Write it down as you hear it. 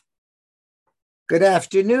Good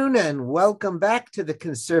afternoon and welcome back to the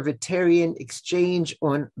Conservatarian Exchange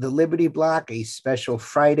on the Liberty Block, a special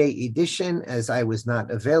Friday edition, as I was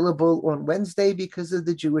not available on Wednesday because of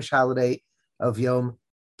the Jewish holiday of Yom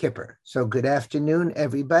Kippur. So good afternoon,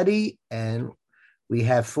 everybody. And we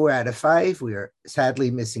have 4 out of 5. We are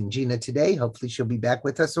sadly missing Gina today. Hopefully she'll be back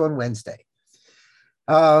with us on Wednesday.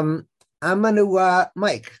 I'm going to,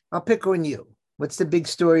 Mike, I'll pick on you. What's the big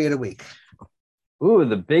story of the week? Ooh,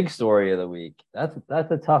 the big story of the week. That's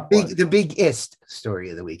a tough one. The biggest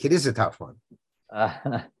story of the week. It is a tough one.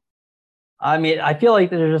 I feel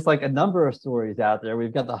like there's just like a number of stories out there.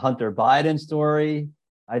 We've got the Hunter Biden story.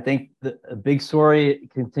 I think the big story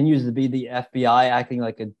continues to be the FBI acting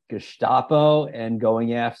like a Gestapo and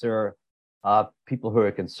going after people who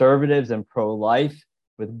are conservatives and pro-life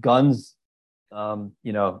with guns,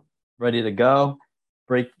 ready to go.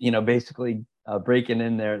 Basically breaking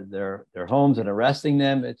in their homes and arresting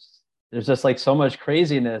them. There's just like so much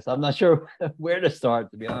craziness. I'm not sure where to start,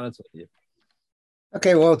 to be honest with you.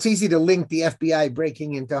 Okay, well, it's easy to link the FBI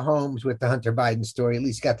breaking into homes with the Hunter Biden story. At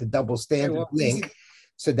least got the double standard link.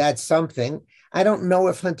 So that's something. I don't know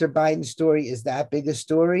if Hunter Biden's story is that big a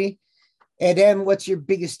story. Adam, what's your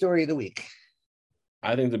biggest story of the week?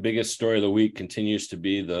 I think the biggest story of the week continues to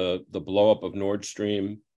be the blow up of Nord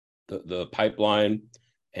Stream, the pipeline,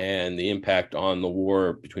 and the impact on the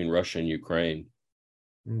war between Russia and Ukraine.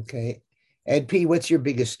 Okay. Ed P., what's your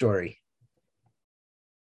biggest story?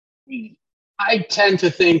 I tend to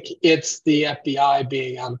think it's the FBI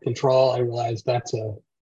being out of control. I realize that's a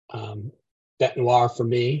bet noir for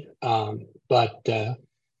me. I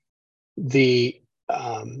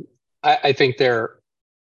think their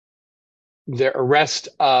arrest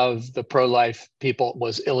of the pro-life people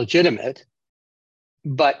was illegitimate.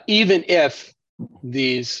 But even if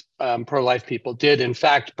these pro-life people did in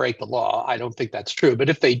fact break the law, I don't think that's true. But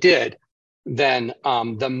if they did, then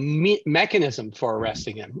the mechanism for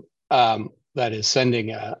arresting him, that is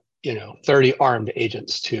sending 30 armed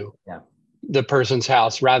agents to the person's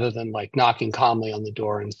house rather than like knocking calmly on the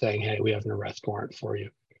door and saying, hey, we have an arrest warrant for you,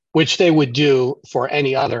 which they would do for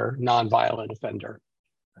any other nonviolent offender.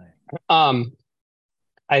 Right.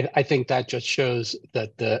 I think that just shows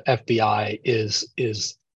that the FBI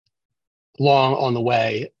is long on the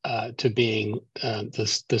way to being the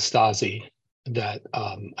Stasi that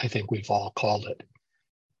I think we've all called it.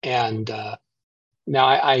 And now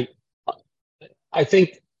I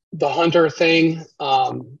think the Hunter thing,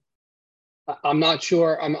 I'm not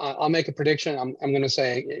sure. I'll make a prediction. I'm going to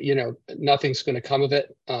say, nothing's going to come of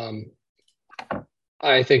it.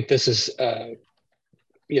 I think this is,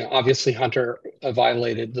 obviously Hunter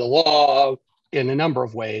violated the law in a number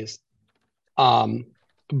of ways.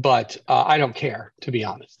 But I don't care, to be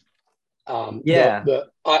honest. I don't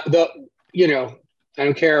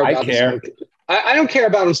care about him. I don't care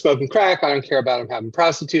about him smoking crack. I don't care about him having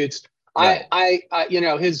prostitutes. Right.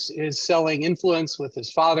 His selling influence with his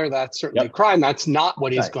father, that's certainly a crime. That's not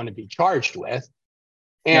what he's going to be charged with.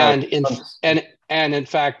 And in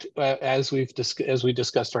fact, as we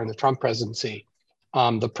discussed during the Trump presidency,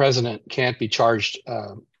 the president can't be charged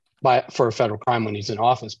for a federal crime when he's in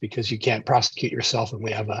office because you can't prosecute yourself, and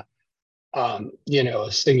we have a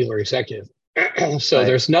singular executive. So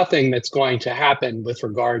There's nothing that's going to happen with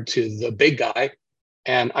regard to the big guy.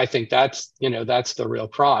 And I think that's the real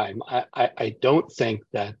crime. I don't think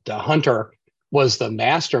that Hunter was the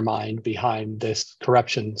mastermind behind this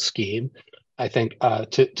corruption scheme. I think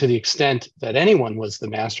to the extent that anyone was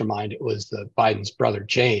the mastermind, it was Biden's brother,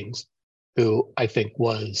 James, who I think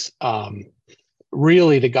was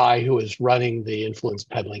really the guy who was running the influence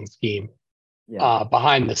peddling scheme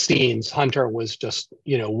behind the scenes. Hunter was just,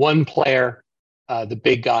 one player. The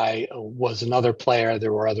big guy was another player.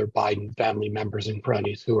 There were other Biden family members and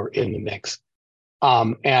cronies who were in the mix.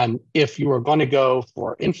 And if you were going to go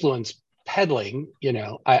for influence peddling,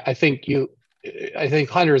 I think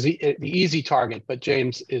Hunter is the easy target, but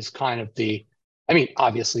James is kind of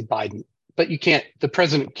obviously Biden, but the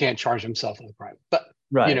president can't charge himself with a crime. But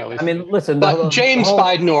right. James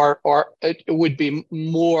Biden or it would be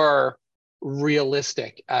more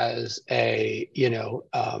realistic as a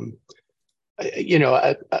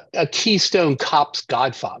Keystone Cop's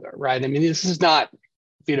godfather, right? I mean, this is not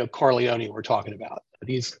Corleone we're talking about.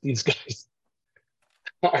 These guys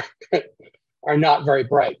are not very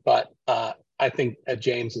bright, but I think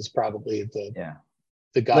James is probably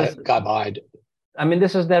the guy behind. I mean,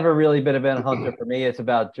 this has never really been about Hunter for me. It's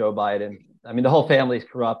about Joe Biden. I mean, the whole family's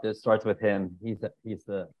corrupt. It starts with him. He's at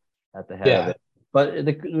the head of it. But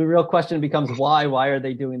the real question becomes why? Why are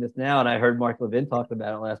they doing this now? And I heard Mark Levin talk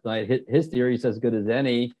about it last night. His theory is as good as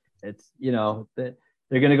any. It's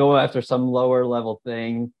they're going to go after some lower level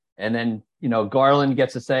thing. And then, Garland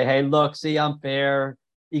gets to say, hey, look, see, I'm fair,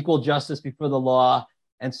 equal justice before the law,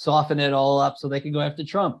 and soften it all up so they can go after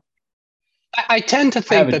Trump. I tend to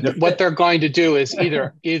think that what they're going to do is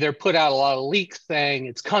either put out a lot of leaks saying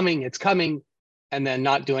it's coming, and then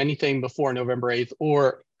not do anything before November 8th,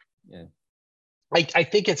 or I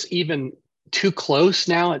think it's even too close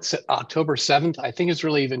now. It's October 7th. I think it's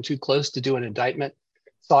really even too close to do an indictment.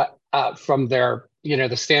 So from their,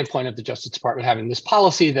 the standpoint of the Justice Department having this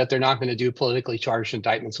policy that they're not going to do politically charged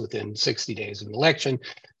indictments within 60 days of an election.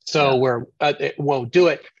 So it won't do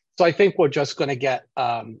it. So I think we're just going to get,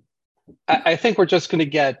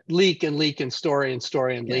 leak and story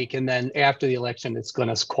and leak. And then after the election, it's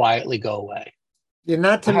going to quietly go away. You're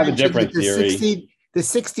not to have a mention different theory. The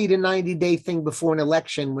 60 to 90 day thing before an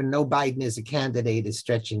election when no Biden is a candidate is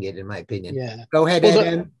stretching it, in my opinion. Yeah. Go ahead,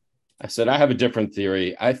 Ed. I said, I have a different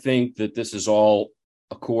theory. I think that this is all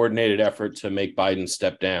a coordinated effort to make Biden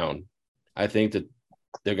step down. I think that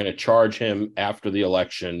they're going to charge him after the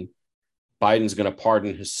election. Biden's going to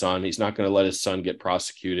pardon his son. He's not going to let his son get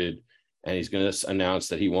prosecuted. And he's going to announce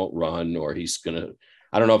that he won't run, or he's going to,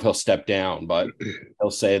 I don't know if he'll step down, but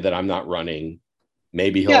he'll say that I'm not running.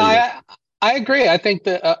 Maybe he'll. I agree. I think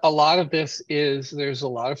that a lot of this is, there's a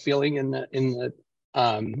lot of feeling in the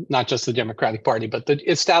not just the Democratic Party, but the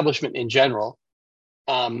establishment in general,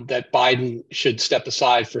 that Biden should step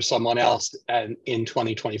aside for someone else. And in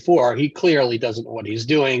 2024, he clearly doesn't know what he's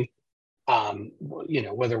doing.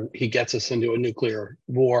 Whether he gets us into a nuclear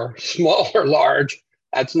war, small or large,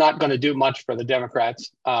 that's not going to do much for the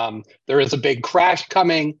Democrats. There is a big crash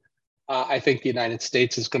coming. I think the United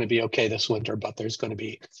States is going to be okay this winter, but there's going to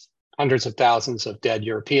be hundreds of thousands of dead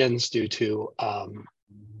Europeans due to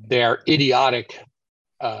their idiotic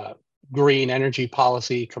green energy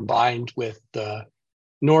policy, combined with the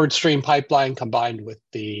Nord Stream pipeline, combined with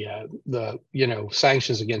the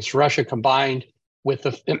sanctions against Russia, combined with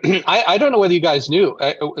the I don't know whether you guys knew,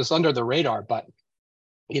 it was under the radar, but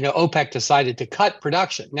OPEC decided to cut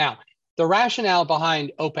production. Now, the rationale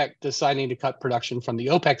behind OPEC deciding to cut production from the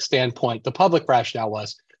OPEC standpoint, the public rationale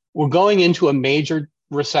was, we're going into a major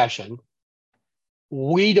recession.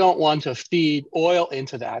 We don't want to feed oil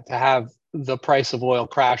into that to have the price of oil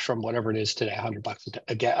crash from whatever it is today, $100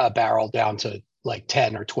 a barrel, down to like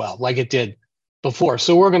 10 or 12, like it did before.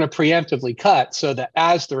 So we're going to preemptively cut so that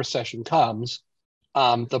as the recession comes,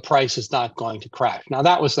 the price is not going to crash. Now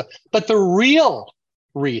that was but the real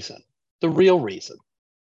reason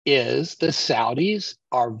is the Saudis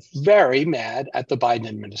are very mad at the Biden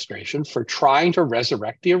administration for trying to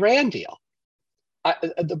resurrect the Iran deal.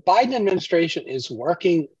 The Biden administration is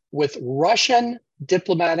working with Russian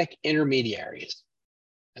diplomatic intermediaries,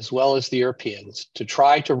 as well as the Europeans, to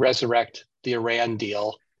try to resurrect the Iran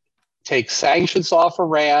deal, take sanctions off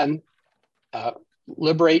Iran,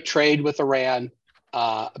 liberate trade with Iran,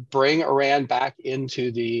 bring Iran back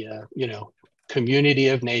into the community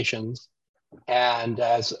of nations. And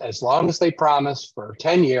as long as they promise for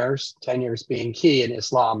 10 years being key in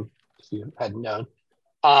Islam, if you hadn't known,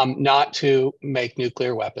 not to make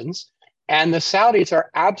nuclear weapons. And the Saudis are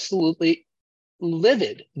absolutely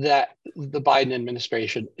livid that the Biden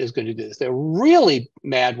administration is going to do this. They're really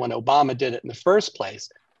mad when Obama did it in the first place.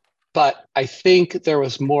 But I think there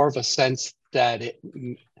was more of a sense that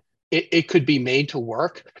it could be made to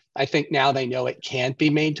work. I think now they know it can't be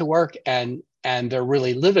made to work, and they're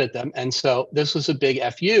really livid at them. And so this was a big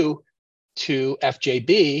FU to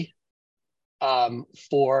FJB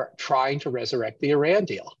for trying to resurrect the Iran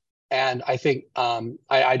deal. And I think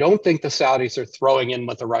I don't think the Saudis are throwing in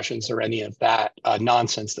with the Russians or any of that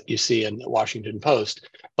nonsense that you see in the Washington Post.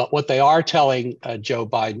 But what they are telling Joe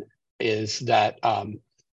Biden is that,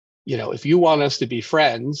 if you want us to be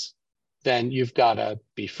friends, then you've got to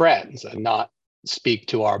be friends and not speak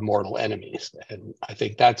to our mortal enemies. And I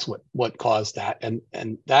think that's what caused that.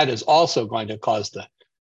 And that is also going to cause the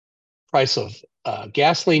price of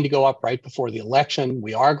gasoline to go up right before the election.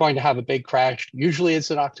 We are going to have a big crash. Usually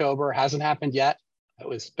it's in October. Hasn't happened yet.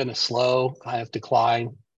 It's been a slow kind of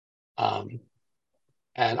decline.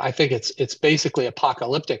 And I think it's basically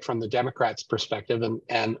apocalyptic from the Democrats' perspective.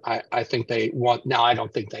 And I think they want, now I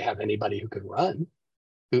don't think they have anybody who could run,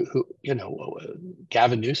 who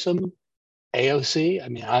Gavin Newsom, AOC. I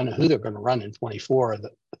mean, I don't know who they're going to run in 24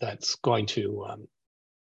 that's going to,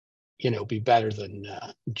 be better than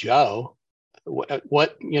Joe.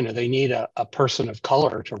 What they need a person of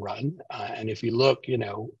color to run. And if you look,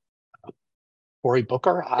 Cory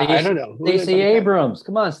Booker, I don't know. Stacey Abrams.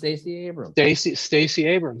 Come on, Stacey Abrams. Stacey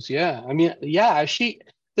Abrams, yeah. I mean, yeah,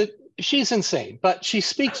 she's insane, but she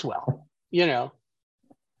speaks well,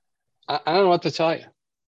 I don't know what to tell you.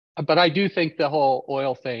 But I do think the whole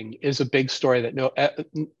oil thing is a big story that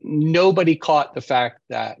nobody caught the fact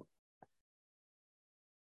that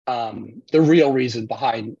the real reason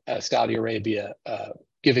behind Saudi Arabia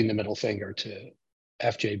giving the middle finger to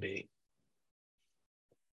FJB.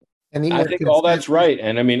 I think all that's right.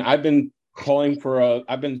 And I mean, I've been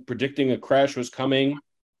predicting a crash was coming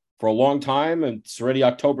for a long time, and it's already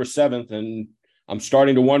October 7th, and I'm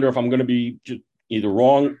starting to wonder if I'm going to be either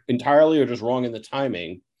wrong entirely or just wrong in the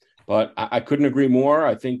timing. But I couldn't agree more.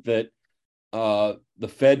 I think that the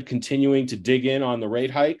Fed continuing to dig in on the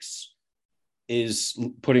rate hikes is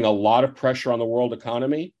putting a lot of pressure on the world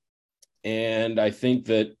economy. And I think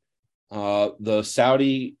that the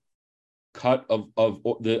Saudi cut of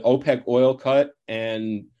the OPEC oil cut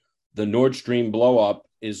and the Nord Stream blow up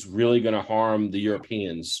is really going to harm the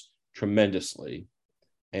Europeans tremendously.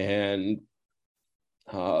 And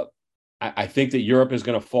I think that Europe is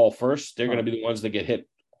going to fall first. They're going to be the ones that get hit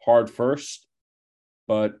hard first.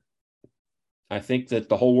 But I think that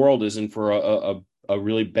the whole world is in for a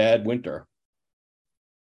really bad winter.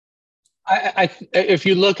 If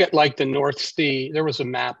you look at like the North Sea, there was a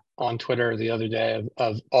map on Twitter the other day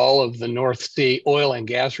of all of the North Sea oil and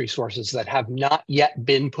gas resources that have not yet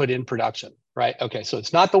been put in production, right? Okay, so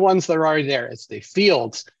it's not the ones that are already there. It's the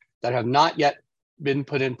fields that have not yet been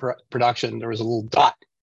put in production. There was a little dot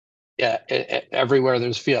everywhere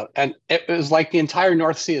there's field. And it was like the entire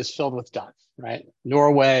North Sea is filled with dots, right?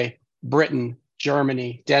 Norway, Britain,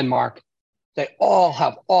 Germany, Denmark, they all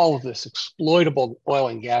have all of this exploitable oil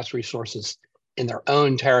and gas resources in their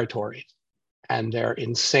own territories. And their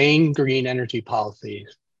insane green energy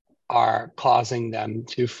policies are causing them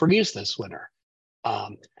to freeze this winter.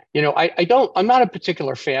 I'm not a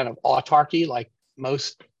particular fan of autarky like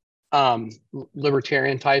most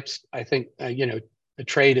libertarian types. I think, the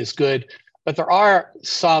trade is good, but there are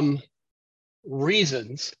some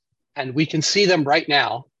reasons, and we can see them right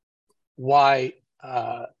now, why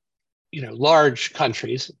large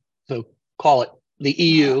countries, so call it the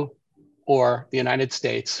EU or the United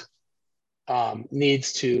States,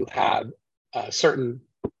 needs to have certain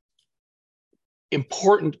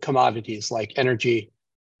important commodities like energy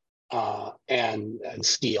and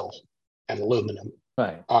steel and aluminum,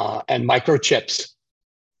 right, and microchips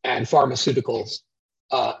and pharmaceuticals.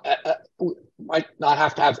 Might not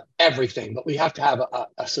have to have everything, but we have to have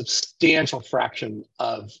a substantial fraction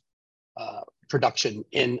of production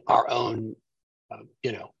in our own,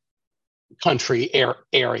 country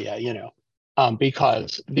area,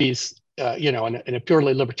 because these, in a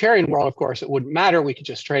purely libertarian world, of course, it wouldn't matter. We could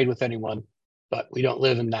just trade with anyone, but we don't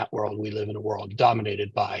live in that world. We live in a world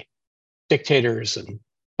dominated by dictators and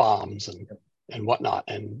bombs and whatnot.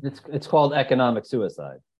 And it's called economic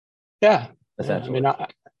suicide. Yeah. Essentially.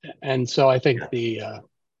 And so I think I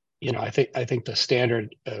think the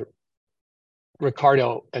standard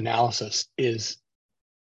Ricardo analysis is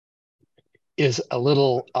a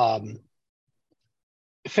little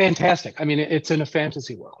fantastic. I mean, it's in a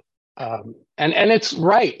fantasy world, and it's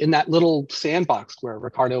right in that little sandbox where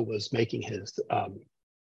Ricardo was making his,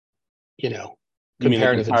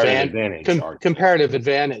 comparative advantage. Comparative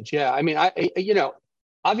advantage. Yeah, I mean,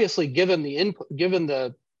 obviously, given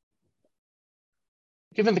the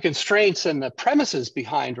constraints and the premises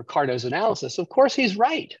behind Ricardo's analysis, of course he's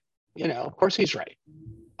right. Of course he's right.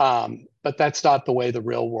 But that's not the way the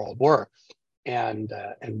real world works. And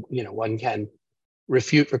one can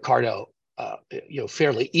refute Ricardo,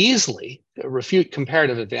 fairly easily, refute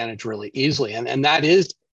comparative advantage really easily. And that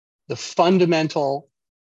is the fundamental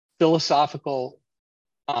philosophical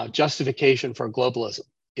justification for globalism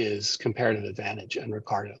is comparative advantage and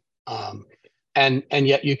Ricardo. And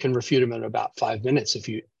yet you can refute him in about 5 minutes if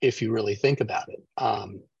you really think about it.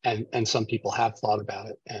 And some people have thought about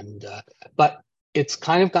it, but it's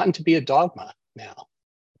kind of gotten to be a dogma now.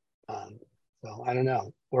 So I don't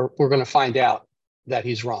know. We're going to find out that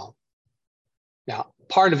he's wrong. Now,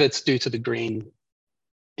 part of it's due to the green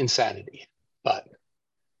insanity, but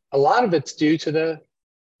a lot of it's due to the,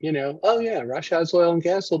 Russia has oil and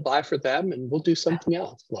gas, we'll buy for them and we'll do something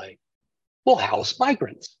else. Like, we'll house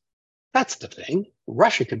migrants. That's the thing.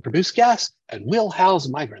 Russia can produce gas and we'll house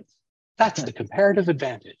migrants. That's the comparative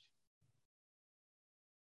advantage.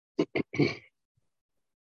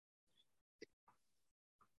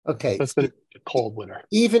 Okay. That's been a cold winter.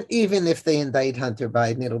 Even if they indict Hunter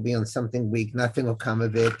Biden, it'll be on something weak. Nothing will come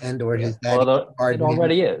of it. And or his daddy. Well, it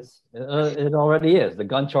already is. It already is. The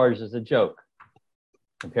gun charge is a joke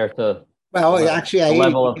compared to. Well, actually, I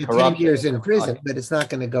level of 10 years in prison, but it's not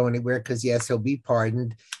going to go anywhere because, yes, he'll be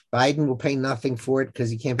pardoned. Biden will pay nothing for it because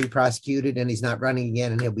he can't be prosecuted and he's not running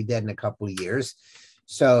again and he'll be dead in a couple of years.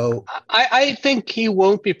 So I think he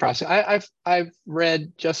won't be prosecuted. I've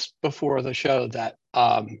read just before the show that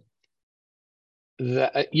all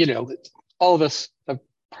of us have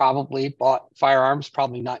probably bought firearms.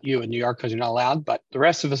 Probably not you in New York because you're not allowed, but the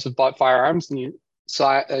rest of us have bought firearms. And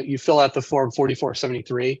you fill out the form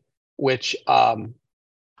 4473, which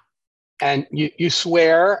and you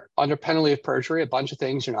swear under penalty of perjury a bunch of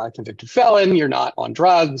things. You're not a convicted felon. You're not on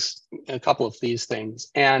drugs. A couple of these things,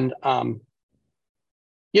 and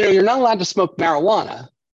you're not allowed to smoke marijuana.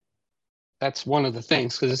 That's one of the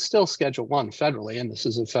things because it's still Schedule 1 federally, and this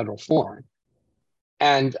is a federal form.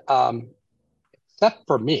 And except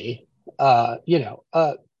for me, a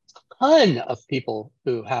ton of people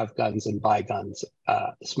who have guns and buy guns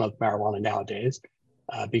smoke marijuana nowadays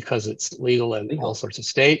because it's legal in all sorts of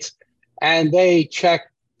states. And they check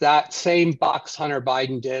that same box Hunter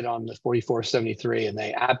Biden did on the 4473, and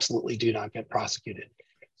they absolutely do not get prosecuted.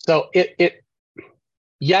 So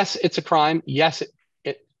yes, it's a crime. Yes,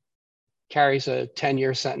 it carries a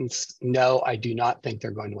 10-year sentence. No, I do not think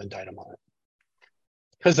they're going to indict him on it.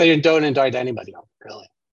 Because they don't indict anybody on it, really.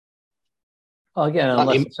 Well, again,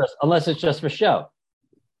 unless it's just for show.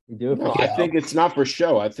 You do it for show. I think it's not for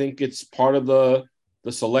show. I think it's part of the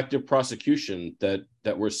selective prosecution that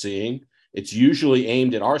we're seeing. It's usually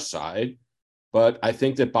aimed at our side, but I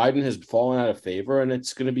think that Biden has fallen out of favor, and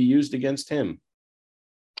it's going to be used against him.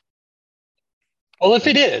 Well, if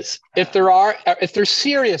it is, if there's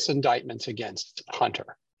serious indictments against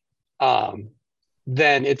Hunter,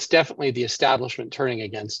 then it's definitely the establishment turning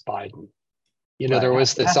against Biden. There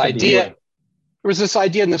was this idea. There was this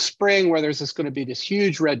idea in the spring where there's going to be this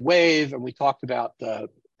huge red wave, and we talked about the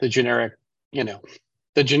generic,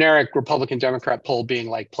 the generic Republican Democrat poll being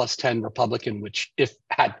like plus 10 Republican, which if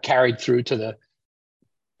had carried through to the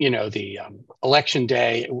election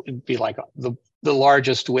day, it would be like the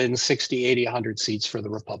largest win, 60, 80, 100 seats for the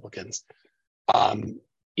Republicans.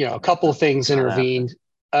 A couple of things intervened.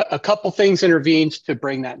 A couple things intervened to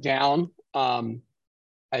bring that down.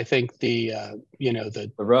 I think the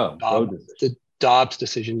Dobbs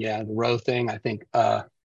decision, the Roe thing. I think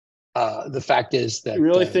the fact is that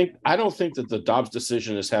I don't think that the Dobbs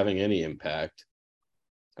decision is having any impact.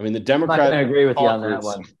 I mean, the Democrats. I'm not going to agree with you on that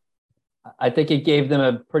one. I think it gave them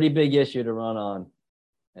a pretty big issue to run on,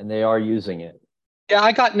 and they are using it. Yeah,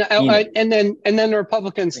 and then the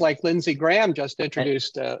Republicans like Lindsey Graham just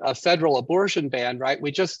introduced a federal abortion ban, right?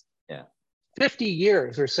 50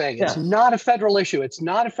 years are saying it's not a federal issue. It's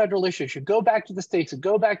not a federal issue. It should go back to the states.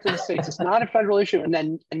 It's not a federal issue. And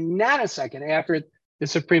then a nanosecond after the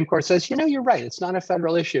Supreme Court says, you're right. It's not a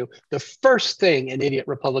federal issue. The first thing an idiot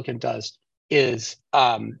Republican does is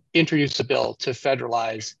introduce a bill to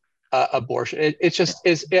federalize abortion.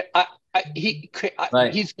 He's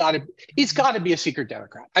got to be a secret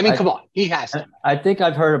Democrat. I mean, come on, he has to. I think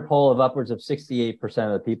I've heard a poll of upwards of 68%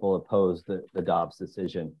 of the people oppose the Dobbs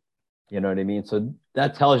decision. You know what I mean? So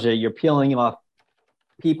that tells you you're peeling off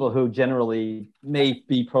people who generally may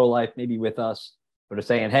be pro-life, maybe with us, but are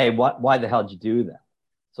saying, hey, why the hell did you do that?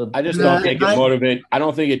 So I just don't think it motivated. I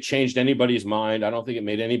don't think it changed anybody's mind. I don't think it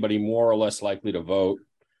made anybody more or less likely to vote.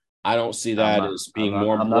 I don't see that as being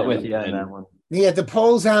more important. I'm not with you on that one. Yeah, the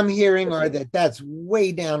polls I'm hearing are that's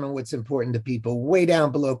way down on what's important to people, way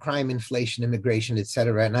down below crime, inflation, immigration, et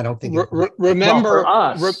cetera. And I don't think remember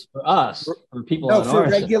for people. No, for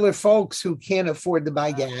regular folks who can't afford to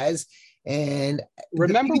buy gas. And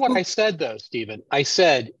remember what I said though, Stephen. I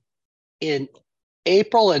said in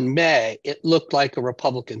April and May, it looked like a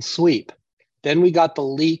Republican sweep. Then we got the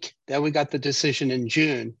leak. Then we got the decision in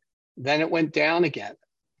June. Then it went down again.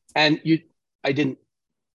 And I didn't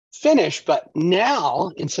finish, but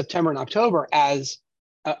now in September and October,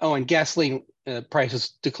 and gasoline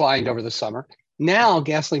prices declined over the summer. Now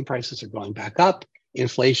gasoline prices are going back up.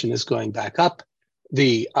 Inflation is going back up.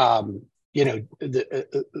 The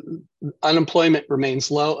unemployment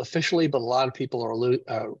remains low officially, but a lot of people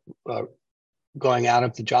are going out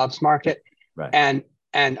of the jobs market. Right. And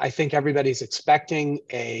I think everybody's expecting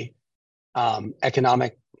a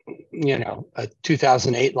economic, a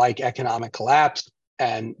 2008 like economic collapse.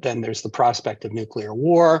 And then there's the prospect of nuclear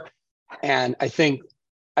war. And I think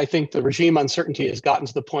the regime uncertainty has gotten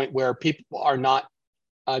to the point where people are not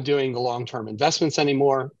doing the long-term investments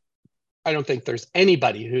anymore. I don't think there's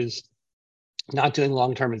anybody who's not doing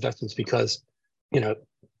long-term investments because, the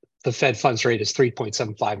Fed funds rate is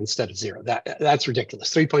 3.75 instead of 0. That's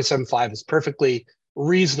ridiculous. 3.75 is perfectly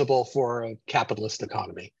reasonable for a capitalist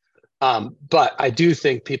economy. But I do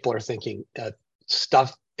think people are thinking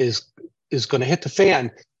stuff is going to hit the fan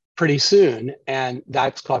pretty soon, and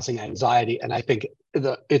that's causing anxiety. And I think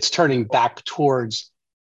it's turning back towards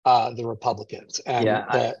the Republicans. And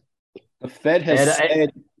the Fed has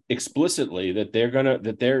said explicitly that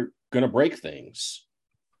they're gonna break things,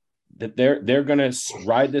 that they're gonna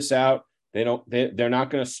ride this out. They're not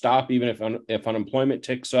gonna stop even if unemployment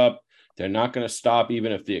ticks up. They're not gonna stop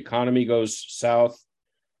even if the economy goes south.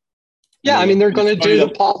 Yeah, I mean, they're going to do the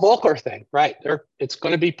Paul Volcker thing, right? It's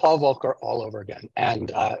going to be Paul Volcker all over again,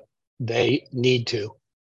 and they need to.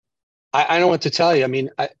 I don't know what to tell you. I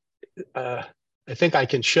mean, I think I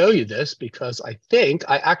can show you this because I think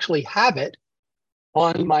I actually have it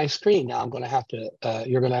on my screen now. You're going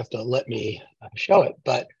to have to let me show it.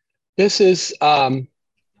 But this is the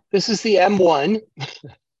M1.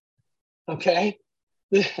 Okay,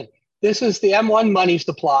 this is the M1 money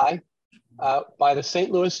supply by the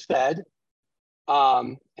St. Louis Fed.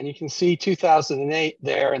 And you can see 2008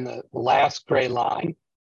 there in the last gray line.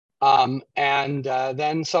 And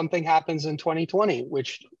then something happens in 2020,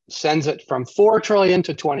 which sends it from 4 trillion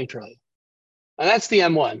to 20 trillion. And that's the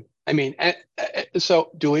M1. I mean,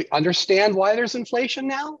 so do we understand why there's inflation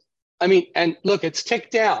now? I mean, and look, it's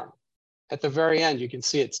ticked down. At the very end, you can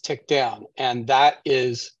see it's ticked down. And that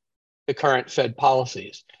is the current Fed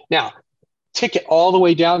policies. Now, tick it all the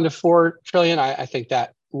way down to 4 trillion, I think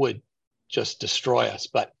that would just destroy us.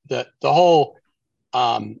 But the whole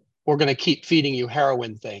we're going to keep feeding you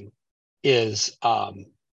heroin thing is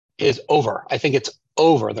over. I think it's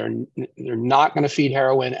over. They're not going to feed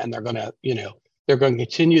heroin, and they're going to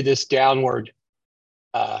continue this downward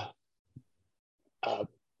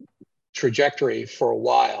trajectory for a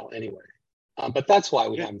while anyway. But that's why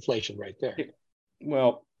we have inflation right there.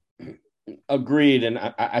 Well, agreed, and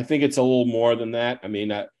I think it's a little more than that. I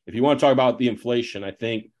mean, if you want to talk about the inflation, I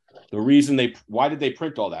think the reason why did they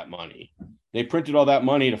print all that money? They printed all that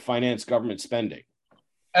money to finance government spending.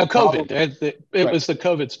 COVID. It was the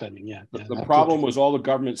COVID spending, yeah. The problem was all the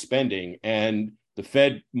government spending, and the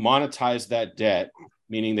Fed monetized that debt,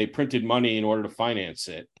 meaning they printed money in order to finance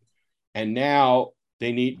it. And now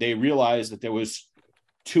they realized that there was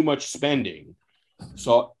too much spending.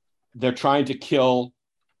 So they're trying to kill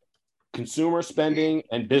consumer spending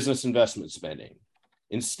and business investment spending,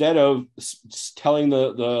 instead of telling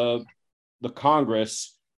the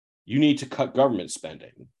Congress, you need to cut government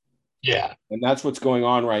spending. Yeah. And that's what's going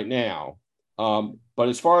on right now. But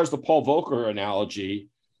as far as the Paul Volcker analogy,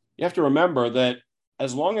 you have to remember that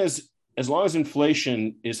as long as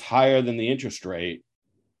inflation is higher than the interest rate,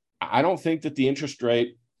 I don't think that the interest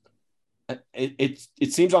rate,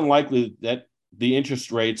 it seems unlikely that the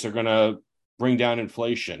interest rates are going to bring down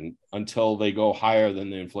inflation until they go higher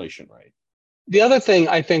than the inflation rate. The other thing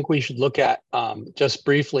I think we should look at just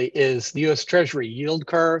briefly is the U.S. Treasury yield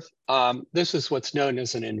curve. This is what's known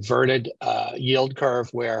as an inverted yield curve,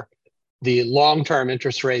 where the long-term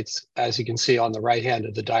interest rates, as you can see on the right hand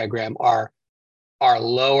of the diagram, are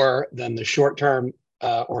lower than the short-term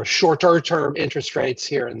or shorter-term interest rates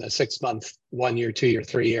here in the 6-month, 1 year, 2 year,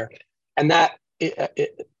 3 year. And that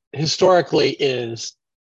historically is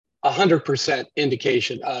 100%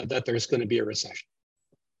 indication that there's going to be a recession.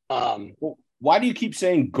 Well, why do you keep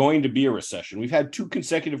saying going to be a recession? We've had 2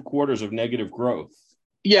 consecutive quarters of negative growth.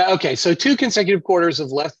 Yeah, okay. So 2 consecutive quarters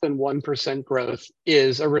of less than 1% growth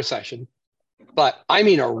is a recession. But I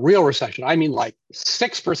mean a real recession. I mean like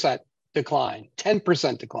 6% decline,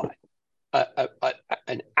 10% decline,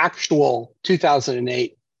 an actual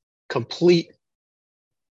 2008 complete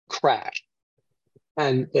crash.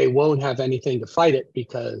 And they won't have anything to fight it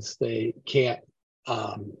because they can't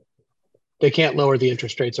lower the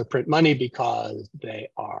interest rates or print money because they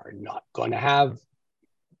are not going to have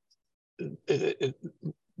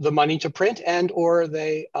the money to print, and or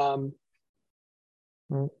they they'll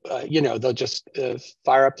just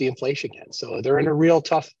fire up the inflation again. So they're in a real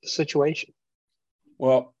tough situation.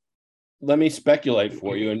 Well, let me speculate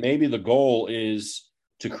for you, and maybe the goal is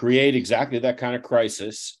to create exactly that kind of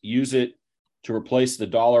crisis, use it to replace the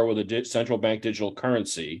dollar with a central bank digital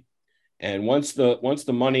currency. And once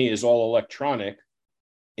the money is all electronic,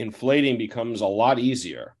 inflating becomes a lot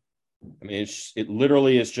easier. I mean, it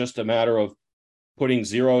literally is just a matter of putting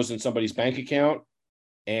zeros in somebody's bank account.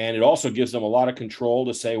 And it also gives them a lot of control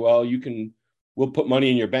to say, well, we'll put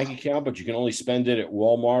money in your bank account, but you can only spend it at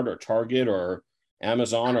Walmart or Target or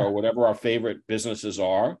Amazon or whatever our favorite businesses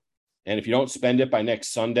are. And if you don't spend it by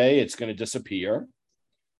next Sunday, it's going to disappear.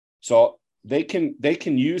 So they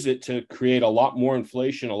can use it to create a lot more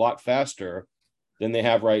inflation a lot faster than they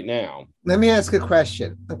have right now. Let me ask a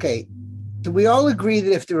question. Okay. Do we all agree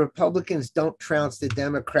that if the Republicans don't trounce the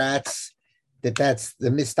Democrats, that's the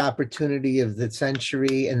missed opportunity of the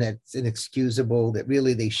century and that's inexcusable, that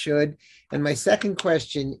really they should? And my second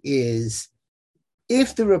question is,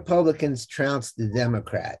 if the Republicans trounce the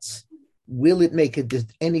Democrats, will it make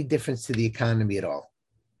any difference to the economy at all?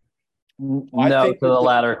 No, to the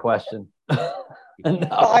latter question. No.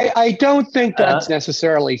 I don't think that's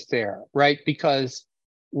necessarily fair, right? Because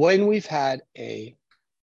when we've had a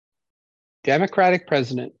Democratic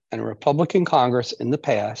president and a Republican Congress in the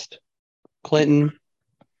past, Clinton,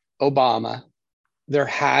 Obama, there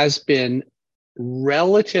has been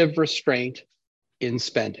relative restraint in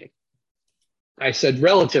spending. I said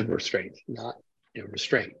relative restraint, not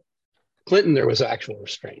restraint. Clinton, there was actual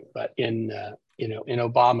restraint, but in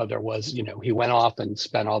Obama, there was, he went off and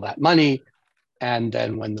spent all that money. And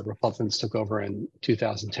then when the Republicans took over in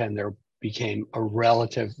 2010, there became a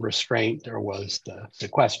relative restraint. There was the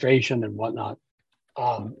sequestration and whatnot.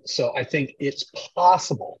 So I think it's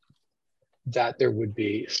possible that there would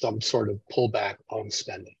be some sort of pullback on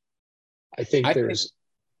spending. I think there's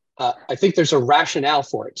a rationale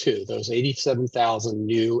for it too. Those 87,000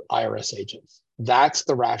 new IRS agents. That's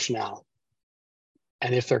the rationale.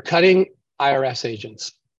 And if they're cutting IRS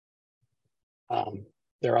agents,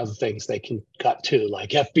 there are other things they can cut too,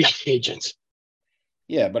 like FBI agents.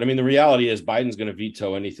 Yeah, but I mean, the reality is Biden's going to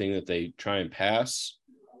veto anything that they try and pass.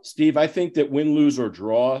 Steve, I think that win, lose, or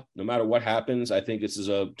draw, no matter what happens, I think this is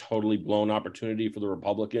a totally blown opportunity for the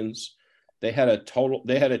Republicans. They had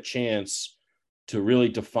a chance to really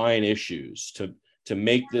define issues, to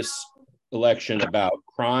make this election about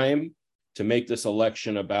crime, to make this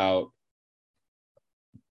election about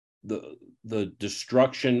the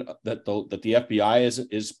destruction that the FBI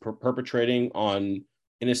is perpetrating on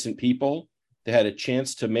innocent people. They had a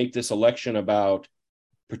chance to make this election about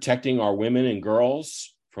protecting our women and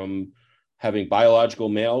girls from having biological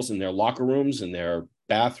males in their locker rooms, in their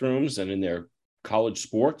bathrooms, and in their college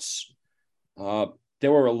sports.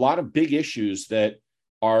 There were a lot of big issues that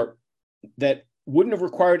wouldn't have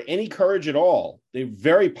required any courage at all. They're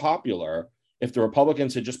very popular if the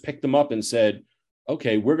Republicans had just picked them up and said,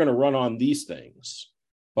 okay, we're going to run on these things.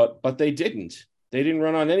 But they didn't. They didn't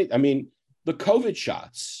run on any. I mean, the COVID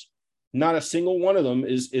shots, not a single one of them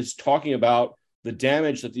is talking about the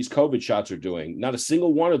damage that these COVID shots are doing. Not a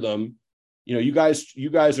single one of them. You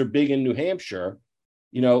guys are big in New Hampshire.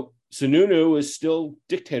 Sununu is still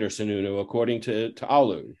dictator Sununu, according to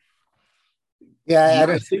Alu. Yeah,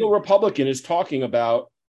 a single Republican is talking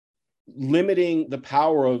about limiting the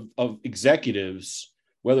power of executives,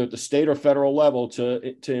 whether at the state or federal level,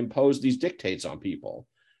 to impose these dictates on people.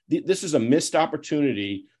 This is a missed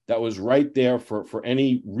opportunity that was right there for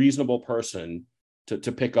any reasonable person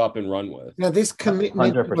to pick up and run with. Now, this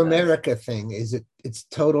commitment 100%. to America thing, it's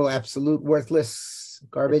total, absolute, worthless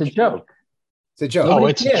garbage? It's a joke. It's a joke. Oh,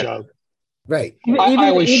 it's a joke. Right.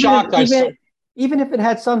 I was shocked. Even if it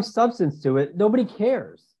had some substance to it, nobody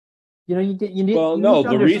cares. You need. Well, no,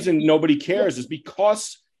 the reason nobody cares is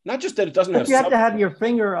because not just that it doesn't have. You have to have your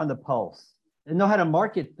finger on the pulse and know how to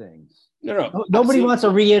market things. No. Nobody wants a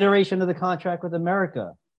reiteration of the contract with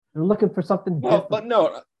America. They're looking for something different. But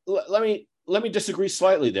no, let me disagree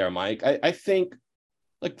slightly there, Mike. I think,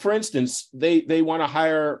 like, for instance, they want to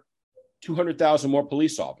hire 200,000 more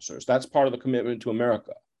police officers. That's part of the commitment to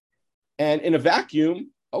America. And in a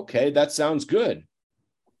vacuum, okay, that sounds good.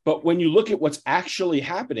 But when you look at what's actually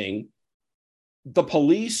happening, the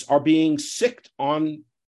police are being sicked on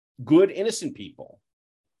good, innocent people.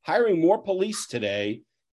 Hiring more police today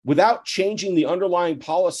without changing the underlying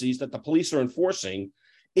policies that the police are enforcing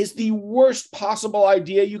is the worst possible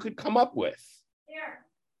idea you could come up with.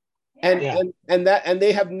 And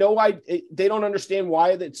they have no idea. They don't understand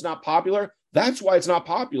why it's not popular. That's why it's not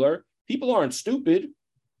popular. People aren't stupid.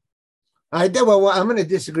 Well, I'm going to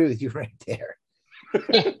disagree with you right there.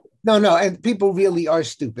 No, and people really are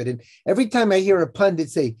stupid. And every time I hear a pundit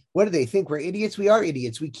say, what do they think? We're idiots? We are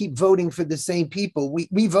idiots. We keep voting for the same people.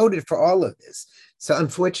 We voted for all of this. So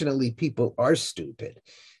unfortunately, people are stupid.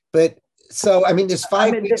 But so, I mean, there's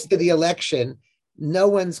 5 weeks to the election. No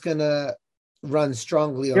one's going to run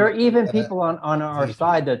strongly. There are even people on our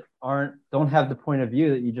side that don't have the point of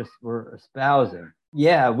view that you just were espousing.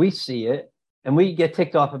 Yeah, we see it. And we get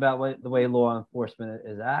ticked off about the way law enforcement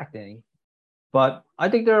is acting. But I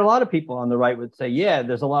think there are a lot of people on the right would say, yeah,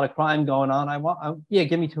 there's a lot of crime going on.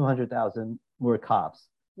 Give me 200,000 more cops.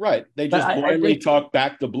 Right. They just blindly talk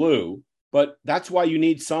back the blue. But that's why you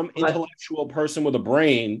need some intellectual person with a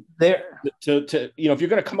brain to if you're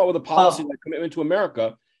going to come up with a policy like commitment to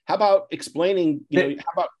America, how about explaining, go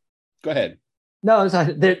ahead. No,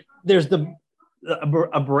 there's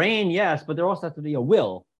a brain, yes, but there also has to be a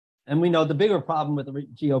will. And we know the bigger problem with the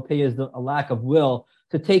GOP is a lack of will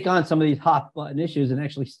to take on some of these hot button issues and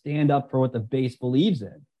actually stand up for what the base believes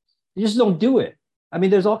in. You just don't do it. I mean,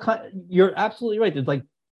 there's all kind. You're absolutely right. There's like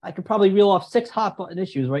I could probably reel off 6 hot button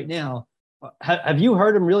issues right now. Have you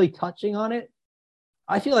heard him really touching on it?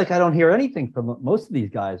 I feel like I don't hear anything from most of these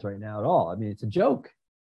guys right now at all. I mean, it's a joke.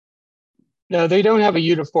 No, they don't have a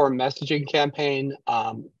uniform messaging campaign,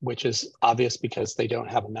 which is obvious because they don't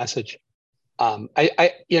have a message.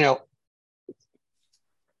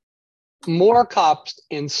 More cops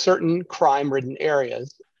in certain crime-ridden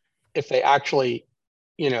areas, if they actually,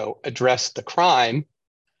 address the crime.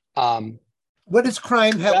 What does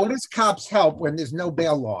crime help? What does cops help when there's no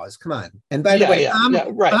bail laws? Come on. And by the way,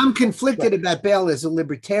 I'm conflicted about bail as a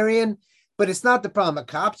libertarian, but it's not the problem of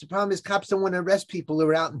cops. The problem is cops don't want to arrest people who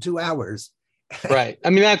are out in 2 hours. Right.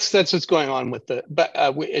 I mean, that's what's going on with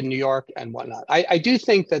in New York and whatnot. I do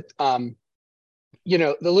think that the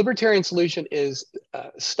libertarian solution is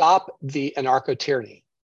stop the anarcho-tyranny,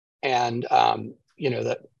 and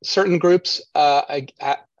that certain groups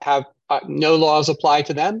have no laws apply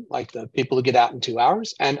to them, like the people who get out in 2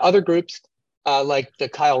 hours, and other groups like the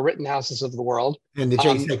Kyle Rittenhouses of the world and the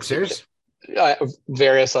J6ers,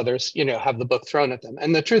 various others, have the book thrown at them.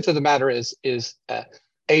 And the truth of the matter is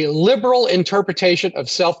a liberal interpretation of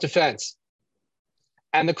self-defense,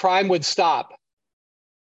 and the crime would stop.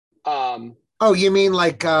 Oh, you mean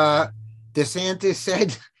like DeSantis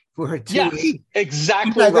said? We're a 2A? Yeah,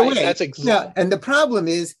 exactly right. That's exactly. And the problem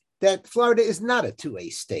is that Florida is not a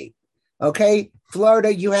 2A state. Okay,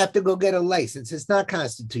 Florida, you have to go get a license. It's not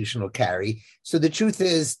constitutional carry. So the truth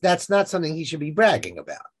is, that's not something he should be bragging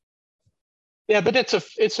about. Yeah, but it's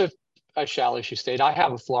a shall issue state. I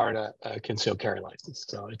have a Florida concealed carry license,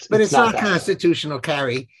 so it's not constitutional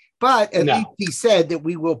carry. But at least he said that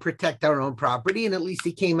we will protect our own property, and at least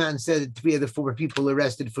he came out and said that 3 of the 4 people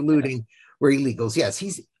arrested for looting were illegals. Yes,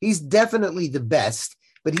 he's definitely the best,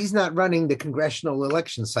 but he's not running the congressional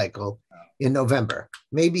election cycle in November.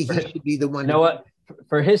 Maybe he should be the one. You know what?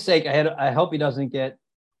 For his sake, I hope he doesn't get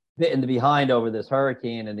bitten behind over this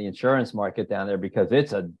hurricane and the insurance market down there, because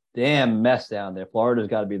it's a damn mess down there. Florida's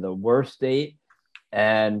got to be the worst state,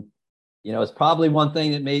 and it's probably one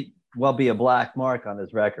thing that may well be a black mark on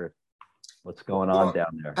his record. What's going on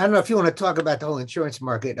down there? I don't know if you want to talk about the whole insurance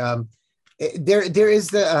market. There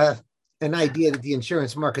is an idea that the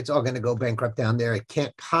insurance market's all going to go bankrupt down there. It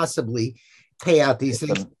can't possibly pay out these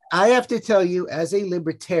things. I have to tell you, as a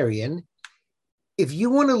libertarian, if you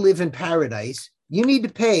want to live in paradise, you need to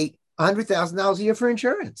pay $100,000 a year for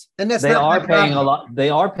insurance, and they are paying a lot. They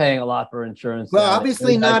are paying a lot for insurance. Well,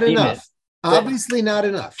 obviously not enough. Obviously not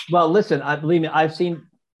enough. Well, listen, believe me, I've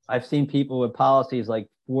seen people with policies like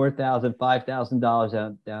 $4,000,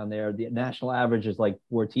 $5,000 down there. The national average is like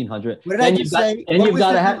 $1,400. What did I just say? And you've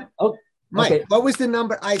got to have. Oh, Mike, okay. What was the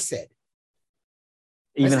number I said?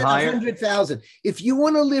 Even higher. 100,000. If you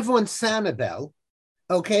want to live on Sanibel,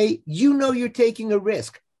 okay, you're taking a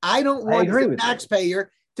risk. I don't want the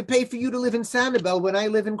taxpayer to pay for you to live in Sanibel when I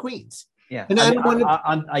live in Queens. Yeah, and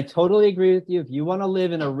I totally agree with you. If you want to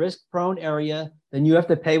live in a risk-prone area, then you have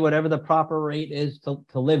to pay whatever the proper rate is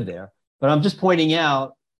to live there. But I'm just pointing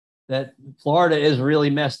out that Florida is really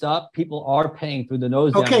messed up. People are paying through the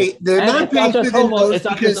nose. Okay, they're not paying through the nose. It's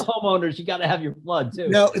not just the homeowners. You got to have your flood too.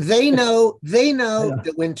 No, they know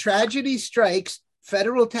that when tragedy strikes,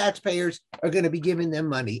 federal taxpayers are going to be giving them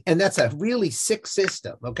money, and that's a really sick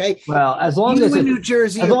system. Okay. Well, as long as New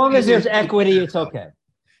Jersey, as long as there's equity, it's okay.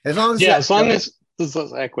 As long as as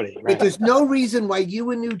there's equity. Right? But there's no reason why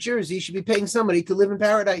you in New Jersey should be paying somebody to live in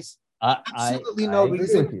paradise. Absolutely no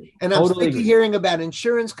reason. And I'm sick of hearing about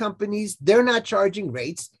insurance companies. They're not charging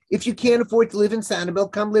rates. If you can't afford to live in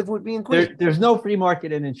Sanibel, come live with me in Queens. There's no free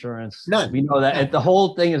market in insurance. None. We know that. And the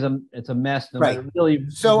whole thing is it's a mess. No right. Really,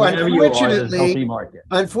 so unfortunately, no free market.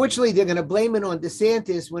 Unfortunately, they're going to blame it on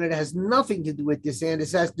DeSantis when it has nothing to do with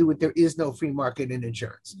DeSantis. It has to do with there is no free market in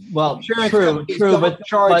insurance. Well, insurance true,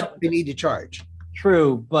 but they need to charge.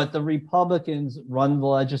 True, but the Republicans run the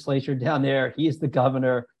legislature down there. He's the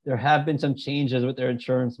governor. There have been some changes with their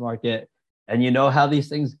insurance market, and you know how these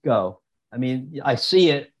things go. I mean, I see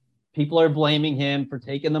it. People are blaming him for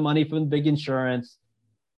taking the money from the big insurance,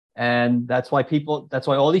 and that's why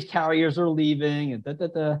all these carriers are leaving.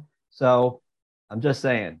 And So, I'm just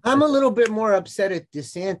saying. I'm a little bit more upset at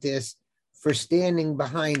DeSantis for standing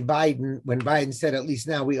behind Biden when Biden said, "At least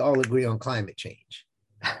now we all agree on climate change."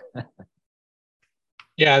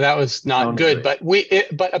 Yeah, that was not good. But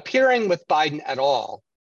but appearing with Biden at all.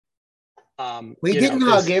 We didn't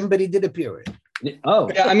hug him, but he did appear with him. Oh,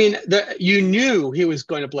 yeah. I mean, you knew he was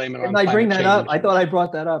going to blame it on. I bring that up. I thought I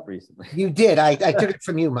brought that up recently. You did. I took it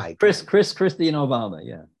from you, Mike. Christie and Obama.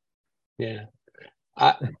 Yeah. Yeah.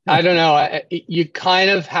 I don't know. You kind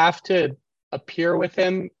of have to appear with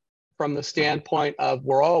him from the standpoint of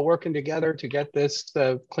we're all working together to get this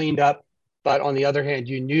cleaned up. But on the other hand,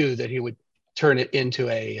 you knew that he would turn it into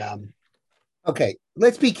a. Okay,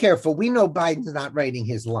 let's be careful. We know Biden's not writing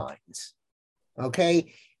his lines.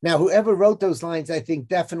 Okay. Now, whoever wrote those lines, I think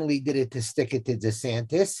definitely did it to stick it to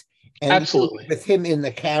DeSantis. And absolutely. With him in the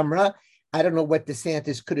camera, I don't know what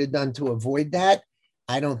DeSantis could have done to avoid that.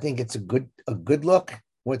 I don't think it's a good look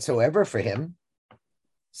whatsoever for him,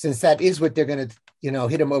 since that is what they're going to,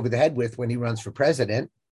 hit him over the head with when he runs for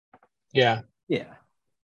president. Yeah. Yeah.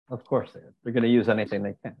 Of course they're going to use anything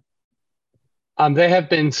they can. They have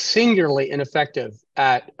been singularly ineffective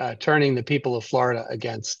at turning the people of Florida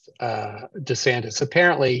against DeSantis.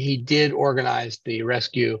 Apparently, he did organize the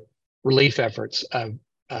rescue relief efforts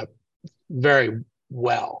very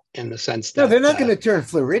well, in the sense that no, they're not going to turn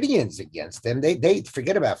Floridians against them. They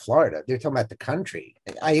forget about Florida. They're talking about the country.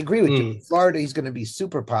 I agree with you. Florida, he's going to be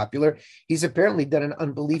super popular. He's apparently done an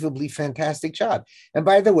unbelievably fantastic job. And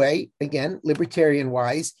by the way, again, libertarian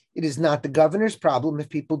wise, it is not the governor's problem if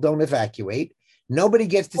people don't evacuate. Nobody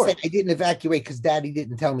gets to say, I didn't evacuate because daddy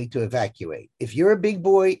didn't tell me to evacuate. If you're a big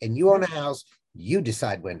boy and you own a house, you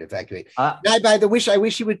decide when to evacuate. I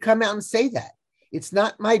wish he would come out and say that. It's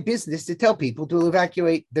not my business to tell people to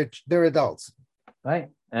evacuate. They're adults. Right.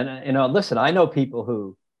 And, listen, I know people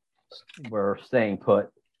who were staying put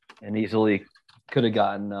and easily could have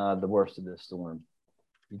gotten the worst of this storm.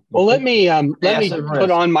 Well, let me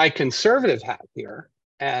put on my conservative hat here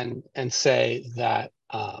and say that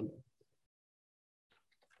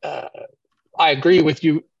I agree with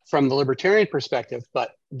you from the libertarian perspective,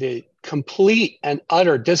 but the complete and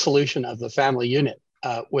utter dissolution of the family unit,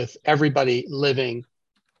 with everybody living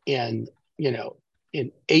in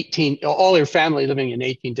 18, all their family living in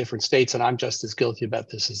 18 different states, and I'm just as guilty about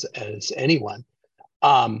this as anyone.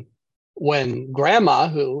 When grandma,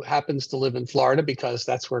 who happens to live in Florida because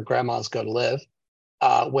that's where grandmas go to live,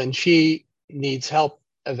 when she needs help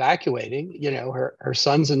evacuating, her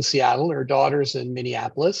son's in Seattle, her daughter's in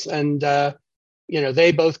Minneapolis, and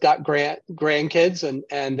they both got grandkids,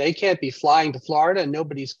 and they can't be flying to Florida, and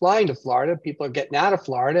nobody's flying to Florida. People are getting out of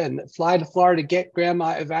Florida and fly to Florida to get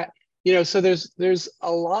grandma so there's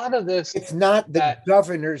a lot of this. It's not the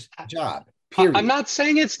governor's job, period. I'm not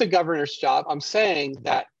saying it's the governor's job. I'm saying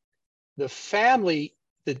that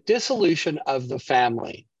the dissolution of the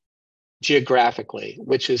family geographically,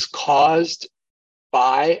 which is caused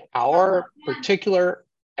by our particular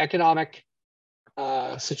economic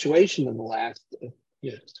situation in the last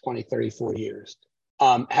 20, 30, 40 years,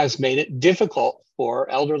 has made it difficult for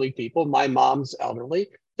elderly people. My mom's elderly.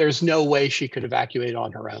 There's no way she could evacuate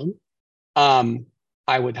on her own.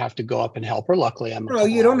 I would have to go up and help her. Luckily, No,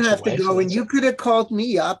 you don't have to go. And you could have called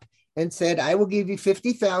me up and said, I will give you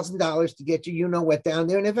 $50,000 to get you what down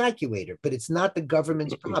there and evacuate her. But it's not the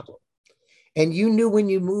government's problem. And you knew when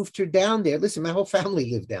you moved her down there, listen, my whole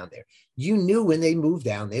family lived down there. You knew when they moved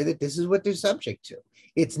down there that this is what they're subject to.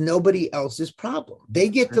 It's nobody else's problem. They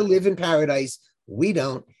get to live in paradise. We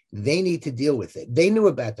don't. They need to deal with it. They knew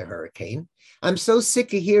about the hurricane. I'm so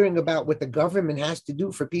sick of hearing about what the government has to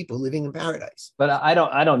do for people living in paradise. But I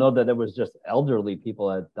don't know that it was just elderly people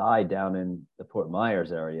that died down in the Fort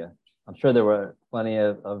Myers area. I'm sure there were plenty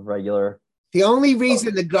of regular. The only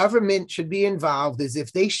reason the government should be involved is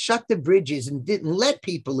if they shut the bridges and didn't let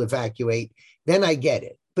people evacuate, then I get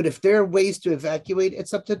it. But if there are ways to evacuate,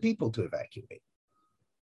 it's up to people to evacuate.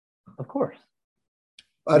 Of course.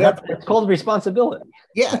 It's called responsibility.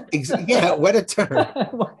 Yeah, yeah. What a term.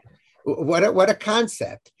 What a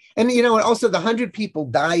concept. And, also the 100 people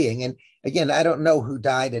dying. And again, I don't know who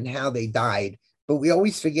died and how they died, but we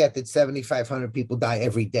always forget that 7,500 people die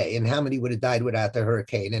every day. And how many would have died without the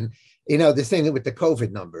hurricane? And, the thing with the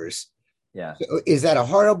COVID numbers. Yeah. So is that a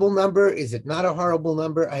horrible number? Is it not a horrible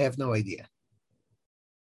number? I have no idea.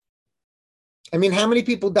 I mean, how many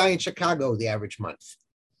people die in Chicago the average month?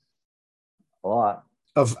 A lot.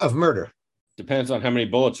 Of murder. Depends on how many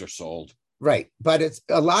bullets are sold. Right. But it's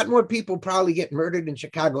a lot more people probably get murdered in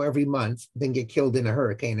Chicago every month than get killed in a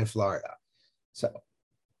hurricane in Florida. So.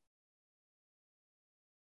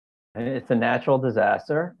 It's a natural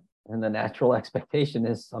disaster. And the natural expectation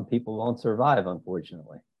is some people won't survive,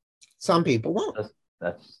 unfortunately. Some people won't.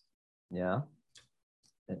 That's yeah.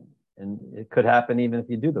 And it could happen even if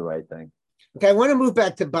you do the right thing. Okay, I want to move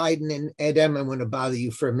back to Biden, and Edem, I want to bother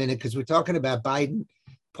you for a minute because we're talking about Biden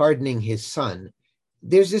pardoning his son.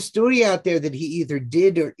 There's a story out there that he either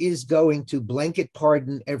did or is going to blanket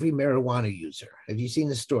pardon every marijuana user. Have you seen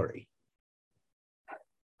the story?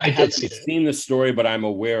 I haven't seen the story, but I'm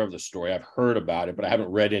aware of the story. I've heard about it, but I haven't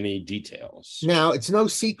read any details. Now, it's no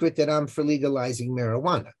secret that I'm for legalizing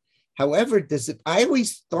marijuana. However, I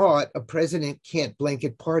always thought a president can't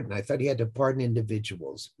blanket pardon. I thought he had to pardon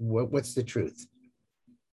individuals. What's the truth?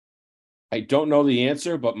 I don't know the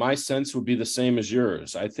answer, but my sense would be the same as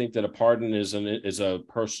yours. I think that a pardon is a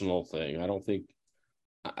personal thing. I don't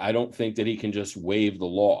think that he can just waive the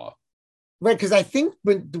law. Right, because I think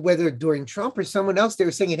whether during Trump or someone else, they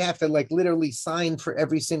were saying he'd have to like literally sign for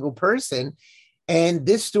every single person. And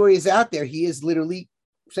this story is out there. He is literally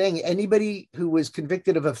saying anybody who was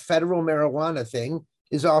convicted of a federal marijuana thing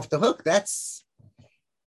is off the hook.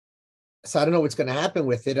 So I don't know what's going to happen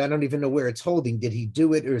with it. I don't even know where it's holding. Did he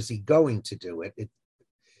do it or is he going to do it?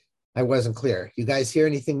 I wasn't clear. You guys hear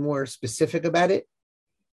anything more specific about it?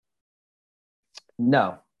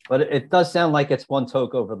 No, but it does sound like it's one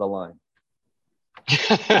toke over the line.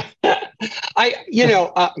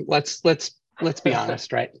 Let's be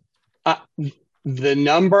honest, right? The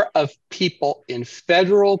number of people in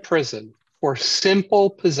federal prison for simple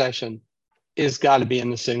possession is got to be in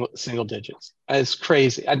the single digits. It's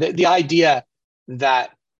crazy. The idea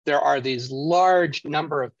that there are these large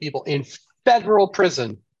number of people in federal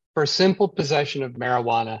prison for simple possession of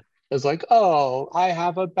marijuana is like, oh, I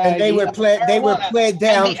have a bag. And they were pled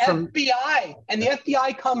down from the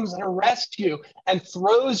FBI comes and arrests you and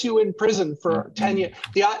throws you in prison for 10 years.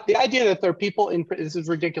 The idea that there are people in prison, this is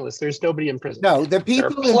ridiculous. There's nobody in prison. No, there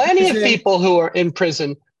are plenty of people who are in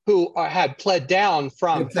prison who had pled down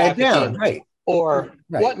from trafficking right. or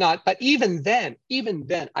whatnot. But even then,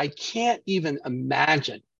 I can't even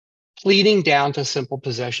imagine pleading down to simple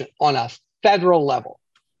possession on a federal level.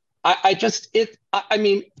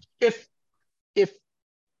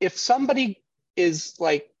 If somebody is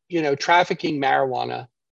like, trafficking marijuana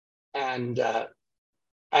and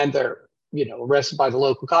they're, arrested by the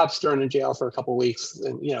local cops, thrown in jail for a couple of weeks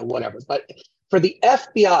and, whatever. But for the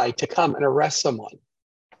FBI to come and arrest someone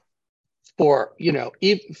for,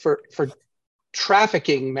 even for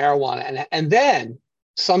trafficking marijuana and then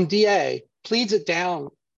some DA pleads it down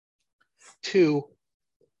to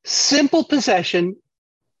simple possession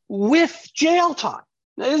with jail time.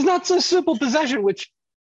 It's not so simple possession, which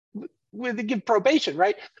would give probation,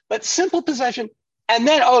 right? But simple possession, and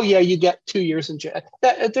then, you get 2 years in jail.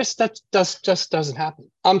 That just doesn't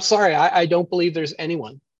happen. I'm sorry, I don't believe there's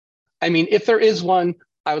anyone. I mean, if there is one,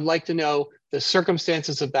 I would like to know the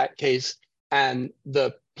circumstances of that case and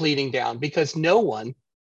the pleading down, because no one,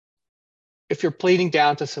 if you're pleading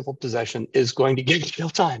down to simple possession, is going to get jail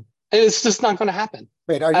time. And it's just not going to happen.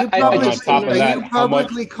 Wait, are you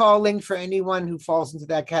publicly calling for anyone who falls into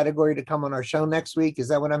that category to come on our show next week? Is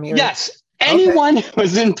that what I'm hearing? Yes. Anyone who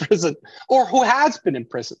is in prison or who has been in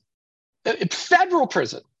prison, federal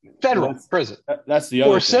prison. That's the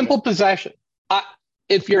other or thing. Simple possession.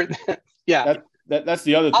 If you're, that's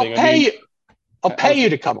the other thing. I'll pay you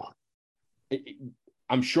to come on.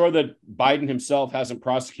 I'm sure that Biden himself hasn't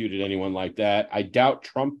prosecuted anyone like that. I doubt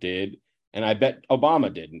Trump did. And I bet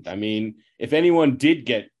Obama didn't. I mean, if anyone did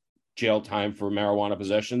get jail time for marijuana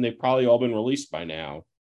possession, they've probably all been released by now.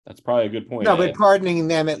 That's probably a good point. No, but pardoning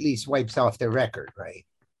them at least wipes off their record, right?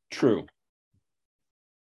 True.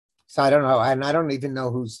 So I don't know. And I don't even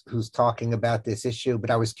know who's talking about this issue, but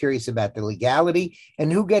I was curious about the legality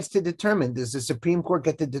and who gets to determine. Does the Supreme Court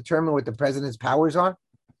get to determine what the president's powers are?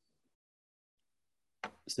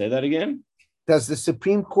 Say that again? Does the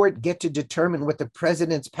Supreme Court get to determine what the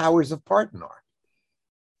president's powers of pardon are?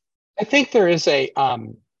 I think there is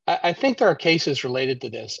I think there are cases related to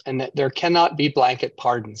this, and that there cannot be blanket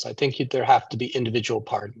pardons. I think there have to be individual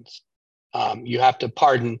pardons. You have to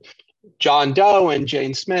pardon John Doe and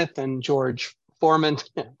Jane Smith and George Foreman,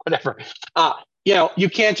 whatever. You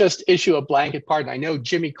can't just issue a blanket pardon. I know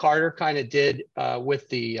Jimmy Carter kind of did with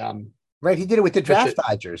the right, he did it with the draft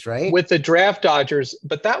dodgers, right? With the draft dodgers,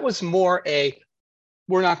 but that was more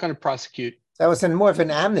we're not going to prosecute. That was more of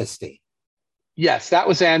an amnesty. Yes, that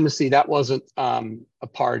was amnesty. That wasn't a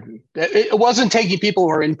pardon. It wasn't taking people who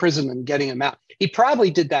were in prison and getting them out. He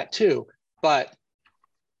probably did that too, but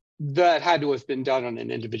that had to have been done on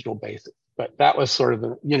an individual basis. But that was sort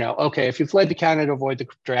of okay, if you fled to Canada to avoid the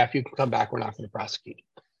draft, you can come back. We're not going to prosecute.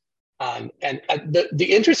 And the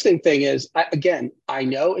interesting thing is, I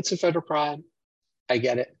know it's a federal crime. I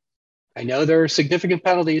get it. I know there are significant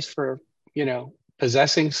penalties for,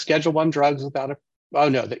 possessing Schedule I drugs without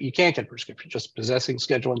that you can't get a prescription, just possessing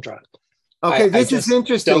Schedule I drugs. Okay, this is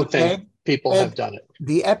interesting. Don't think people have done it.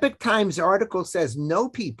 The Epoch Times article says no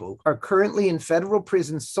people are currently in federal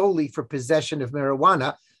prison solely for possession of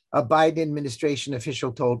marijuana, a Biden administration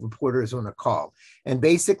official told reporters on a call. And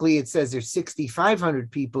basically it says there's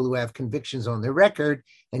 6,500 people who have convictions on their record,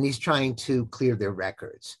 and he's trying to clear their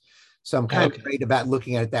records. So I'm kind of great about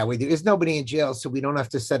looking at it that way. There is nobody in jail, so we don't have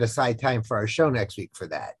to set aside time for our show next week for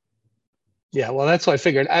that. Yeah, well, that's what I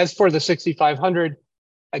figured. As for the 6,500,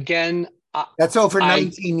 again, that's over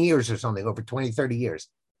 19 years or something, over 20, 30 years.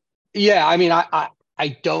 Yeah, I mean,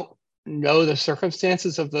 I don't know the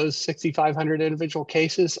circumstances of those 6,500 individual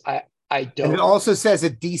cases. I don't. And it also says a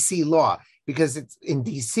DC law because it's in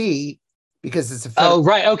DC because it's a federal. Oh,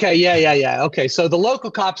 right. Okay. Yeah. Okay. So the local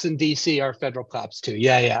cops in DC are federal cops too.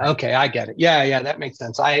 Yeah. Right. Okay. I get it. Yeah. That makes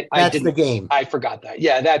sense. That's the game. I forgot that.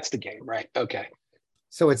 Yeah, that's the game. Right. Okay.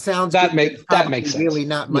 So it sounds that makes sense. Really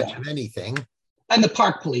not much of anything. And the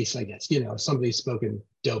park police, I guess, somebody's smoking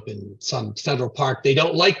dope in some federal park. They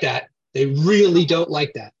don't like that. They really don't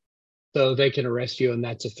like that. So they can arrest you, and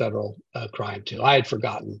that's a federal crime too. I had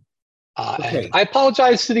forgotten. And I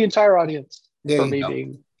apologize to the entire audience for me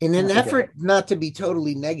being. In an effort not to be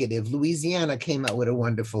totally negative, Louisiana came out with a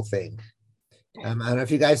wonderful thing. I don't know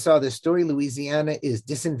if you guys saw this story. Louisiana is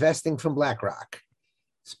disinvesting from BlackRock,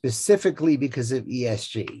 specifically because of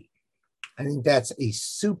ESG. I think that's a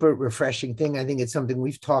super refreshing thing. I think it's something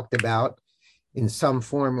we've talked about in some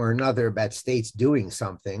form or another about states doing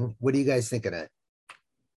something. What do you guys think of that?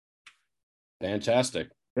 Fantastic.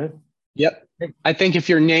 Good. Yep. I think if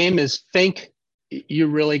your name is Fink, you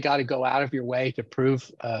really got to go out of your way to prove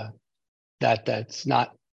that that's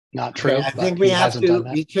not true. I think we have to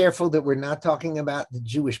be careful that we're not talking about the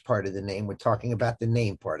Jewish part of the name. We're talking about the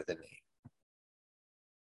name part of the name.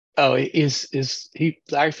 Oh, is he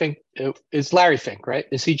Larry Fink? Is Larry Fink, right?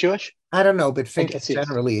 Is he Jewish? I don't know, but Fink is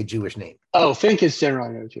generally a Jewish name. Oh, Fink is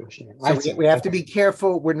generally a Jewish name. So we have to be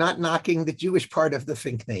careful. We're not knocking the Jewish part of the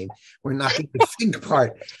Fink name. We're knocking the Fink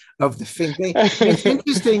part of the Fink name. What's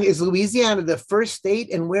interesting is Louisiana the first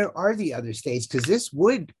state, and where are the other states? Because this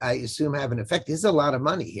would, I assume, have an effect. There's a lot of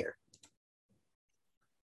money here.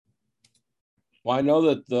 Well, I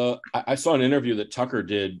know that I saw an interview that Tucker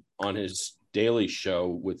did on his Daily Show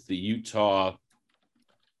with the Utah,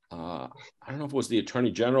 I don't know if it was the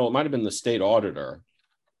Attorney General, it might have been the state auditor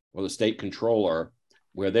or the state controller,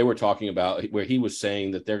 where they were talking about, where he was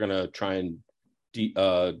saying that they're going to try and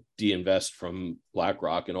de-invest from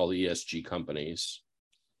BlackRock and all the ESG companies.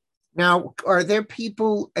 Now, are there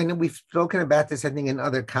people, and we've spoken about this, I think, in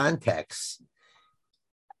other contexts,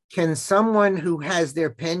 can someone who has their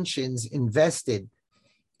pensions invested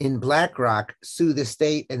in BlackRock sue the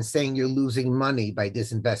state and saying you're losing money by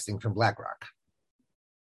disinvesting from BlackRock?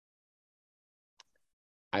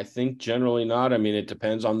 I think generally not. I mean, it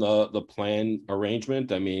depends on the plan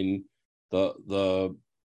arrangement. I mean, the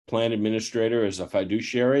plan administrator is a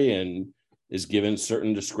fiduciary and is given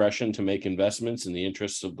certain discretion to make investments in the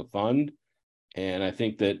interests of the fund. And I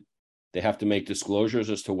think that they have to make disclosures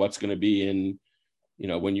as to what's going to be in,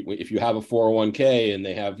 if you have a 401k and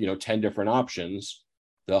they have, 10 different options,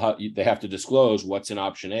 they have to disclose what's in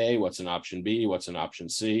option A, what's in option B, what's in option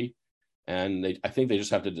C. And I think they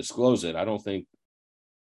just have to disclose it. I don't think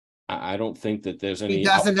that there's any. He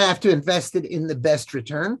doesn't have to invest it in the best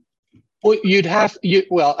return. Well,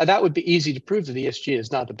 that would be easy to prove that ESG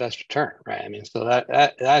is not the best return, right? I mean, so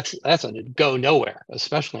that's a go nowhere,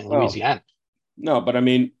 especially in Louisiana. No, but I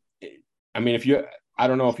mean, I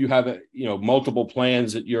don't know if you have multiple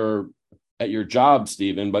plans at your job,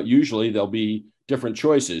 Stephen, but usually there'll be different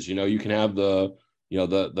choices. You can have the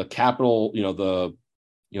capital,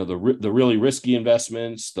 the really risky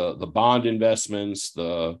investments, the bond investments,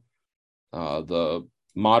 the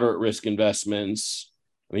moderate risk investments.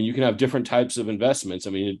 I mean, you can have different types of investments. I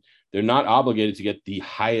mean, they're not obligated to get the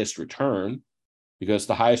highest return, because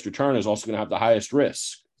the highest return is also going to have the highest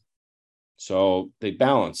risk. So they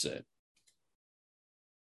balance it.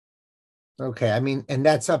 Okay. I mean, and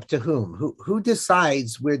that's up to whom? Who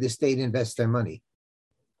decides where the state invests their money?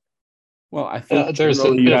 Well, I think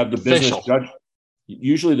you have the business judge.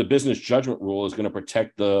 Usually the business judgment rule is going to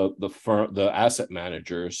protect the asset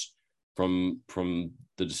managers from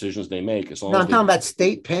the decisions they make. As long as I'm talking about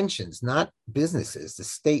state pensions, not businesses, the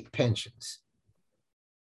state pensions.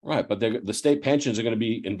 Right, but the state pensions are going to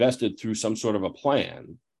be invested through some sort of a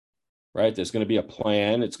plan, right? There's going to be a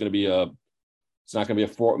plan. It's not going to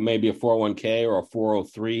be maybe a 401k or a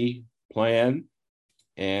 403 plan,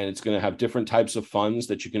 and it's going to have different types of funds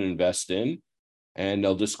that you can invest in, and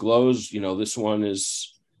they'll disclose, this one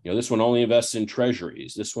is, this one only invests in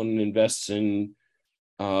treasuries. This one invests in,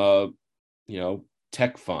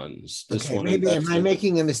 tech funds. This one. Maybe am I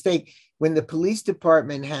making a mistake? When the police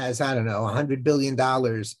department has, I don't know, $100 billion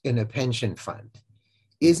in a pension fund,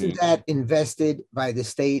 isn't that invested by the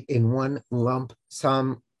state in one lump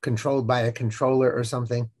sum controlled by a controller or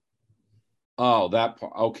something? Oh, that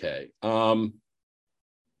part. Okay.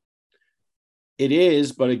 It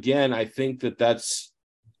is, but again, I think that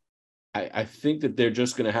I think that they're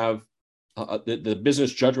just going to have the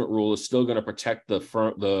business judgment rule is still going to protect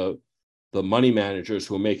the money managers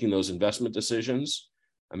who are making those investment decisions.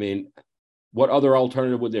 I mean, what other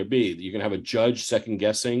alternative would there be? You're going to have a judge second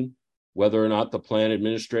guessing whether or not the plan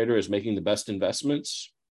administrator is making the best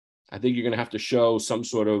investments. I think you're going to have to show some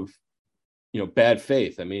sort of, bad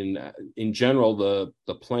faith. I mean, in general,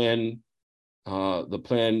 the plan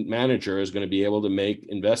manager is going to be able to make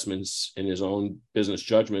investments in his own business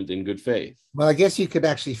judgment in good faith. Well, I guess you could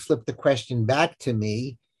actually flip the question back to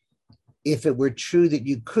me. If it were true that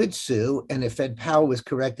you could sue, and if Ed Powell was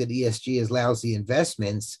correct that ESG is lousy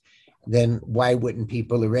investments, then why wouldn't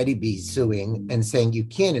people already be suing and saying you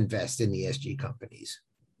can't invest in ESG companies?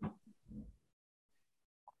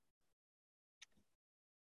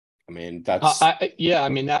 I mean, that's I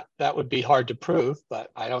mean that would be hard to prove, but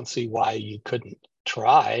I don't see why you couldn't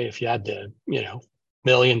try if you had the $1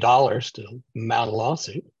 million to mount a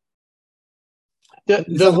lawsuit.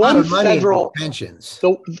 The one federal pensions.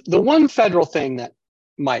 The one federal thing that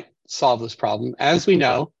might solve this problem, as we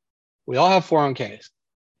know, we all have 401ks,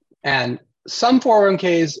 and some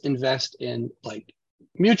 401ks invest in like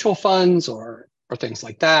mutual funds or things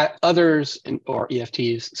like that. Others or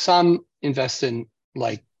EFTs. Some invest in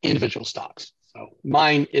like individual stocks. So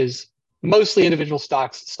mine is mostly individual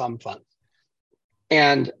stocks, some funds.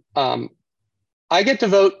 And I get to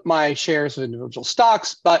vote my shares of individual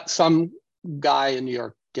stocks, but some guy in New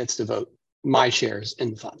York gets to vote my shares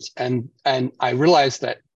in the funds. And I realize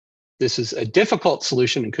that this is a difficult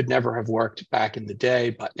solution and could never have worked back in the day,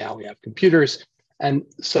 but now we have computers. And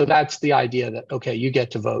so that's the idea that, okay, you get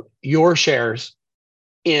to vote your shares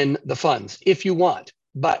in the funds if you want,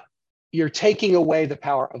 but you're taking away the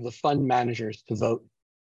power of the fund managers to vote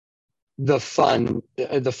the fund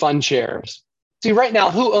shares. See, right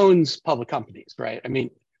now, who owns public companies, right? I mean,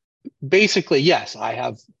 basically, yes, I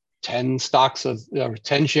have 10 stocks of or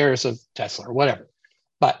 10 shares of Tesla or whatever.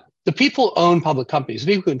 But the people who own public companies,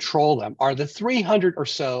 the people who control them, are the 300 or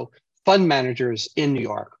so fund managers in New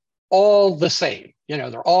York, all the same.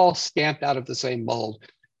 They're all stamped out of the same mold.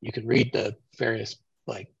 You can read the various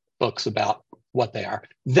books about what they are.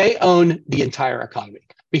 They own the entire economy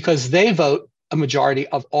because they vote a majority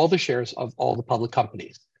of all the shares of all the public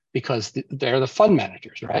companies because they're the fund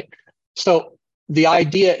managers, right? So the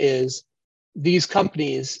idea is these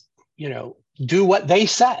companies, do what they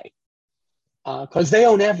say because they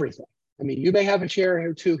own everything. I mean, you may have a share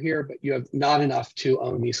or two here, but you have not enough to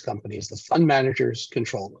own these companies. The fund managers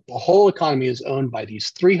control them. The whole economy is owned by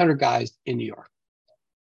these 300 guys in New York.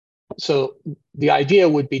 So the idea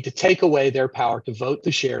would be to take away their power to vote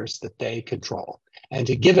the shares that they control and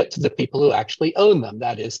to give it to the people who actually own them.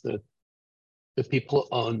 That is the people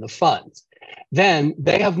who own the funds. Then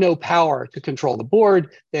they have no power to control the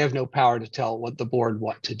board. They have no power to tell the board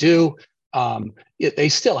what to do. They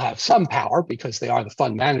still have some power because they are the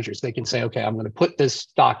fund managers. They can say, okay, I'm going to put this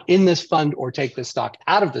stock in this fund or take this stock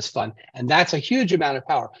out of this fund. And that's a huge amount of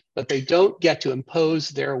power, but they don't get to impose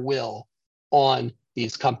their will on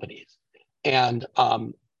these companies. And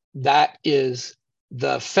that is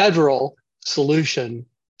the federal solution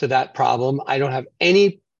to that problem. I don't have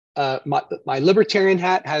any, my libertarian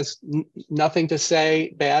hat has nothing to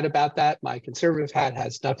say bad about that. My conservative hat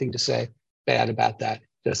has nothing to say bad about that.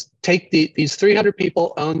 Just take these 300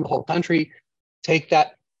 people own the whole country, take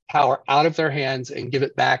that power out of their hands and give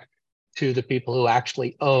it back to the people who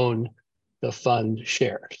actually own the fund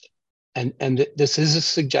shares. And this is a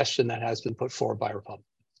suggestion that has been put forward by Republicans.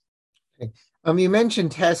 Okay. You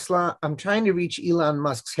mentioned Tesla. I'm trying to reach Elon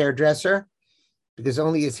Musk's hairdresser because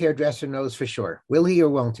only his hairdresser knows for sure. Will he or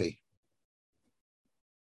won't he?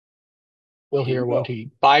 Will he or won't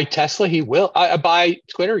he? Buy Tesla? He will. Buy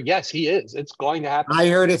Twitter? Yes, he is. It's going to happen. I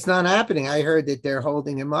heard it's not happening. I heard that they're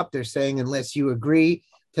holding him up. They're saying unless you agree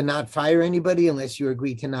to not fire anybody, unless you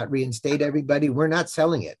agree to not reinstate everybody, we're not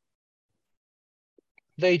selling it.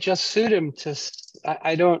 They just sued him to.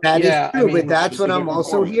 I don't. That is true, but that's what I'm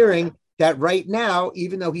also hearing. That right now,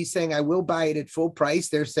 even though he's saying I will buy it at full price,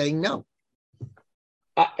 they're saying no.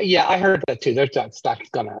 Yeah, I heard that too. That's not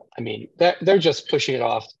gonna. I mean, they're just pushing it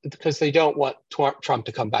off because they don't want Trump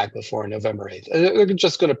to come back before November 8th. They're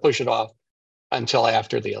just going to push it off until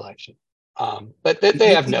after the election. But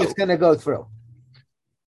they have no. It's going to go through.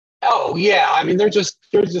 Oh yeah, I mean they're just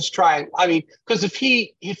trying. I mean, because if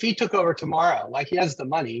he took over tomorrow, like he has the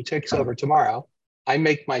money, he takes over tomorrow. I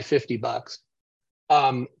make my $50,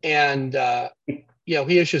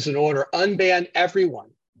 he issues an order, unban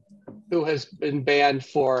everyone who has been banned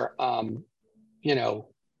for,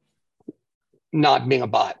 not being a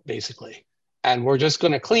bot, basically. and we're just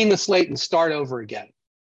going to clean the slate and start over again.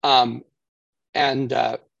 And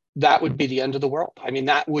that would be the end of the world. I mean,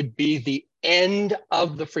 that would be the end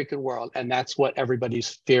of the freaking world, and that's what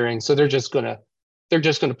everybody's fearing. So they're just going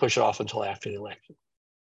to push it off until after the election.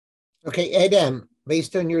 Okay, Ed,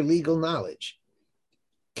 based on your legal knowledge,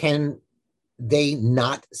 can they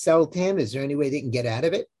not sell to him? Is there any way they can get out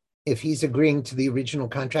of it if he's agreeing to the original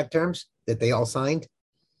contract terms that they all signed?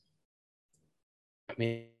 I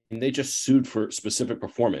mean, they just sued for specific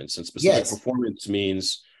performance, and specific performance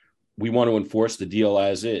means we want to enforce the deal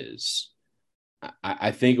as is. I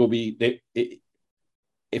think it will be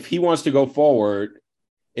if he wants to go forward.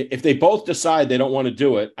 If they both decide they don't want to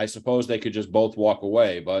do it, I suppose they could just both walk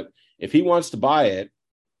away. But if he wants to buy it,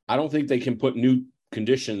 I don't think they can put new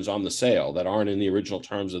conditions on the sale that aren't in the original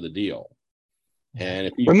terms of the deal. And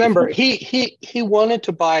if he wanted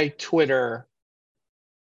to buy Twitter.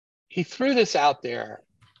 He threw this out there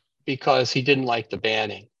because he didn't like the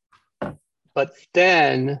banning. But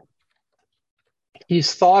then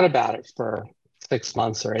he's thought about it for 6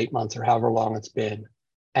 months or 8 months or however long it's been.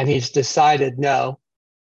 And he's decided, no,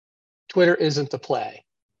 Twitter isn't the play.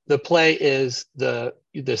 The play is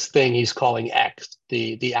this thing he's calling X,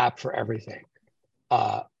 the app for everything.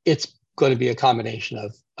 It's going to be a combination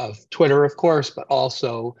of Twitter, of course, but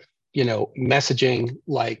also, messaging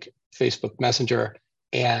like Facebook Messenger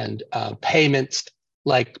and payments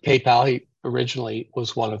like PayPal. He originally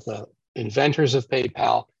was one of the inventors of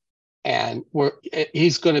PayPal, and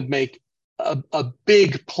he's going to make a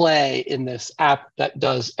big play in this app that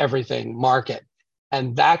does everything market,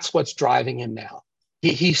 and that's what's driving him now.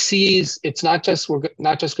 He sees it's not just we're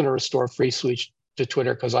not just going to restore free speech to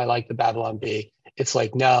Twitter because I like the Babylon Bee. It's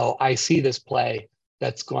like, no, I see this play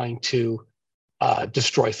that's going to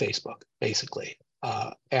destroy Facebook, basically.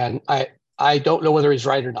 And I don't know whether he's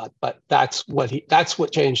right or not, but that's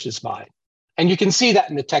what changed his mind. And you can see that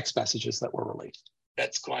in the text messages that were released.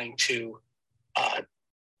 That's going to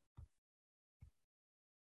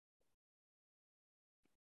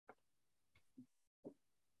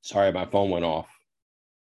Sorry, my phone went off.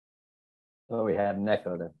 Oh, we had an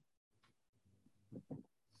echo there.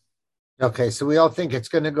 Okay, so we all think it's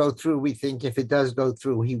going to go through. We think if it does go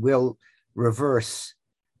through, he will reverse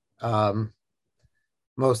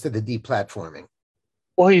most of the deplatforming.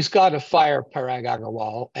 Well, he's got to fire Parag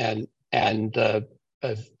Agrawal and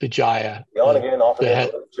Vijaya. On again off the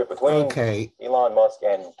relationship between Elon Musk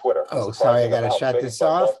and Twitter. Oh, sorry, I got to shut this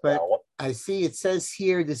off. But I see it says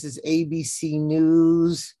here, this is ABC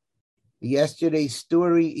News. Yesterday's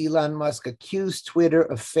story, Elon Musk accused Twitter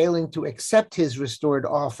of failing to accept his restored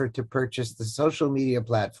offer to purchase the social media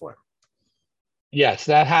platform. Yes,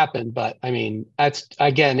 that happened. But I mean, that's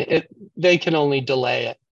again, they can only delay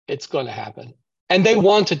it. It's going to happen. And they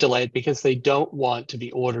want to delay it because they don't want to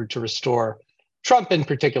be ordered to restore Trump in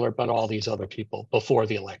particular, but all these other people before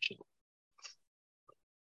the election.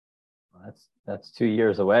 That's 2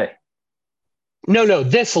 years away. No,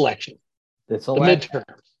 this election. This election? The midterm.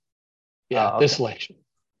 Yeah, okay. This election.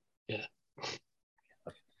 Yeah.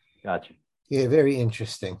 Gotcha. Yeah, very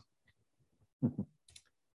interesting.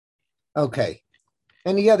 Okay.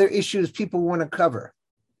 Any other issues people want to cover?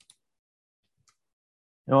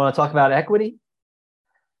 You want to talk about equity?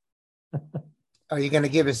 Are you going to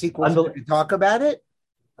give us equal time to talk about it?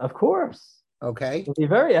 Of course. Okay. It'll be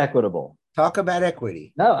very equitable. Talk about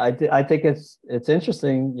equity. No, I think it's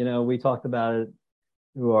interesting. We talked about it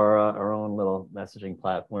through our own little messaging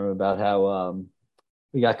platform about how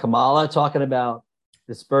we got Kamala talking about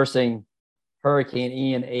dispersing Hurricane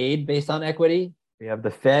Ian aid based on equity. We have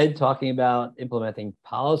the Fed talking about implementing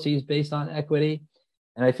policies based on equity.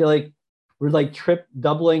 And I feel like we're like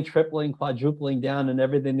doubling, tripling, quadrupling down in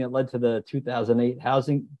everything that led to the 2008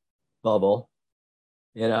 housing bubble.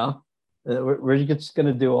 We're just going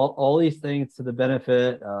to do all these things to the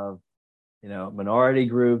benefit of, minority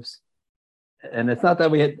groups. And it's not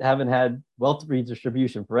that we haven't had wealth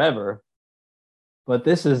redistribution forever, but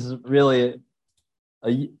this is really,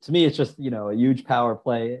 to me, it's just, a huge power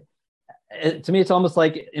play. To me, it's almost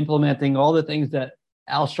like implementing all the things that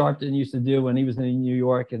Al Sharpton used to do when he was in New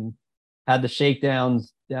York and had the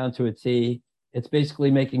shakedowns down to a T. It's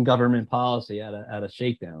basically making government policy out of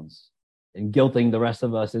shakedowns and guilting the rest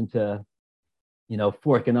of us into,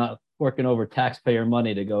 forking over taxpayer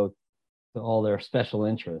money to go to all their special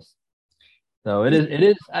interests. So it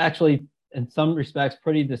is actually, in some respects,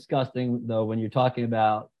 pretty disgusting, though, when you're talking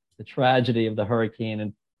about the tragedy of the hurricane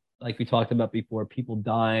and, like we talked about before, people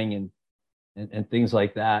dying and things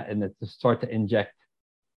like that, and to start to inject,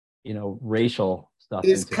 racial stuff.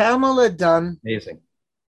 Is Kamala done? Amazing.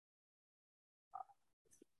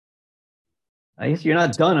 I guess you're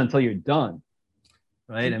not done until you're done.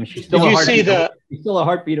 right? I mean, she's Did still you see the? she's still a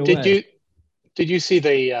heartbeat away. Did you see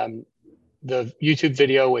the YouTube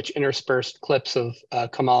video which interspersed clips of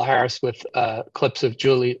Kamala Harris with clips of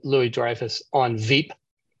Julie Louis-Dreyfus on Veep,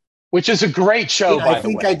 which is a great show, by the way. I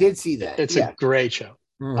think I did see that. It's a great show.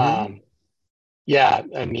 Mm-hmm. Yeah,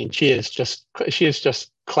 I mean, she is just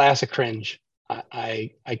classic cringe.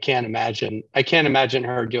 I can't imagine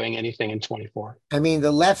her doing anything in 24. I mean,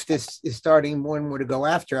 the left is starting more and more to go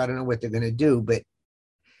after. I don't know what they're going to do, but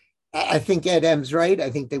I think Ed M's right. I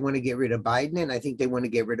think they want to get rid of Biden, and I think they want to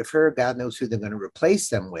get rid of her. God knows who they're going to replace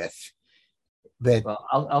them with. But well,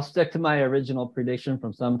 I'll stick to my original prediction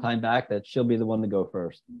from some time back that she'll be the one to go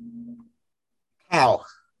first. How?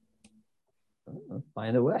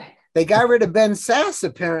 Find a way. They got rid of Ben Sasse,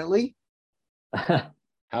 apparently.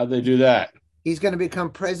 How'd they do that? He's going to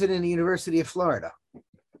become president of the University of Florida.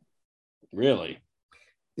 Really?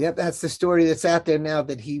 Yep, that's the story that's out there now,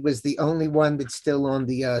 that he was the only one that's still on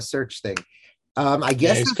the search thing. I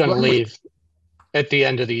guess he's going to leave at the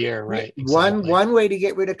end of the year, right? Exactly. One way to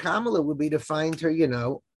get rid of Kamala would be to find her,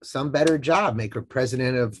 some better job, make her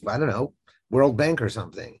president of, I don't know, World Bank or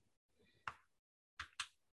something.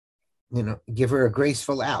 Give her a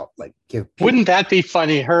graceful out. Wouldn't that be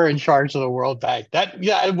funny? Her in charge of the World Bank.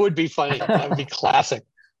 It would be funny. That would be classic.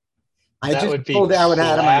 I just pulled that one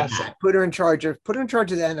out of my hat. Put her in charge of the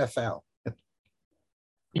NFL.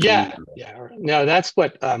 Yeah. No, that's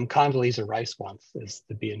what Condoleezza Rice wants, is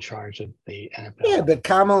to be in charge of the NFL. Yeah, but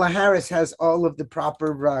Kamala Harris has all of the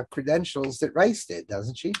proper credentials that Rice did,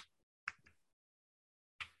 doesn't she?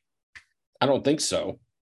 I don't think so.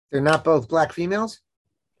 They're not both black females?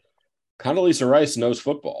 Condoleezza Rice knows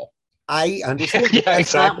football. I understand. Yeah,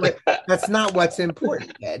 exactly. That's not what's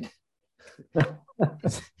important, Ed.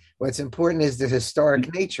 What's important is the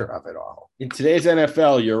historic nature of it all. In today's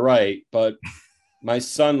NFL, you're right, but my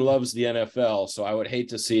son loves the NFL, so I would hate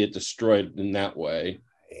to see it destroyed in that way.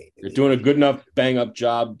 They're doing a good enough bang-up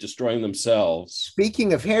job destroying themselves.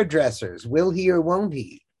 Speaking of hairdressers, will he or won't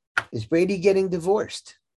he? Is Brady getting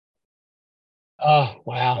divorced? Oh,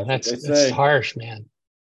 wow. That's harsh, man.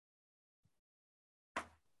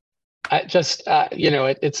 I just,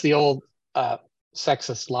 it's the old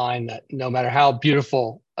sexist line that no matter how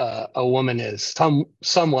beautiful a woman is,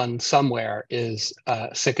 someone somewhere is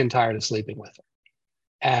sick and tired of sleeping with her.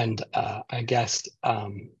 And I guess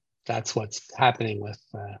that's what's happening with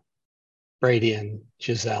Brady and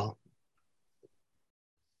Giselle.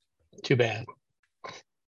 Too bad.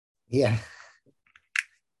 Yeah.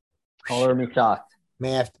 Color me shocked.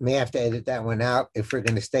 May have to edit that one out if we're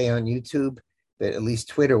going to stay on YouTube. But at least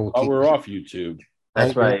Twitter will keep. We're off YouTube.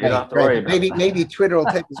 That's right. You don't have to worry about that. Maybe Twitter will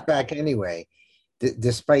take us back anyway,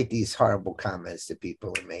 despite these horrible comments that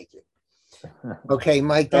people are making. Okay,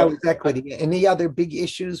 Mike, that was equity. Any other big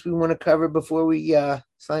issues we want to cover before we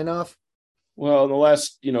sign off? Well, in the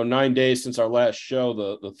last 9 days since our last show,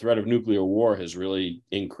 the threat of nuclear war has really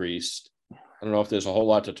increased. I don't know if there's a whole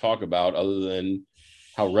lot to talk about other than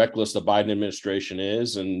how reckless the Biden administration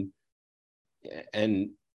is, and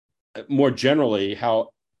more generally,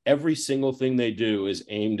 how every single thing they do is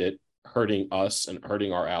aimed at hurting us and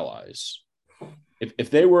hurting our allies. If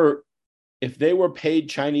they were paid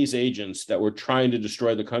Chinese agents that were trying to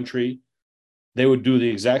destroy the country, they would do the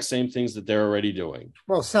exact same things that they're already doing.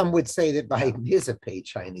 Well, some would say that Biden is a paid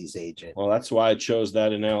Chinese agent. Well, that's why I chose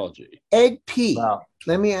that analogy. Ed P., wow.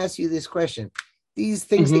 Let me ask you this question. These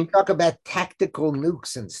things they talk about tactical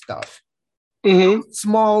nukes and stuff. Mm-hmm.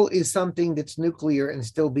 Small is something that's nuclear and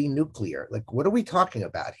still be nuclear. What are we talking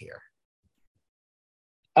about here?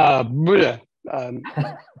 I don't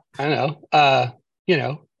know.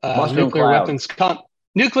 Nuclear weapons come.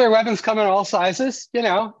 Nuclear weapons come in all sizes.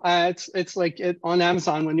 It's like on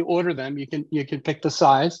Amazon when you order them, you can pick the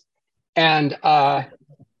size, and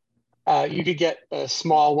you could get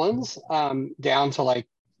small ones down to 0.1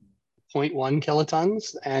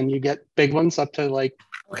 kilotons, and you get big ones up to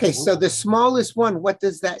Okay, so the smallest one, what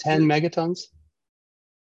does that 10 do? megatons?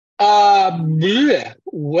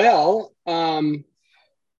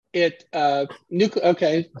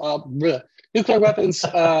 Nuclear weapons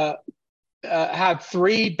have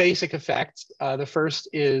three basic effects. The first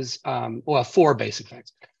is, four basic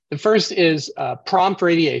effects. The first is prompt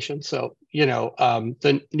radiation. So,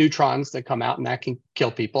 the neutrons that come out, and that can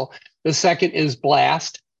kill people. The second is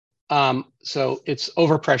blast. So it's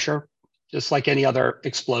overpressure, just like any other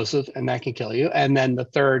explosive, and that can kill you. And then the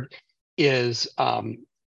third is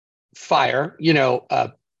fire,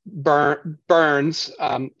 burns,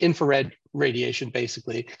 infrared radiation,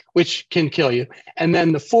 basically, which can kill you. And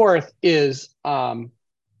then the fourth is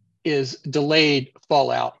delayed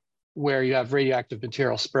fallout, where you have radioactive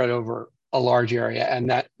material spread over a large area, and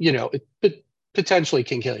that, it potentially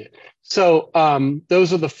can kill you. So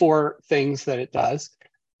those are the four things that it does.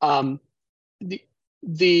 The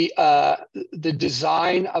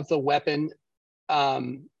design of the weapon,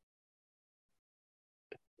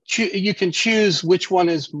 you can choose which one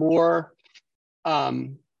is more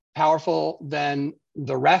powerful than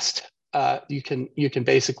the rest. You can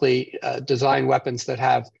basically design weapons that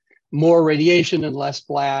have more radiation and less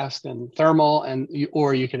blast and thermal,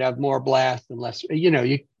 or you can have more blast and less.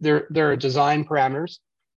 There are design parameters.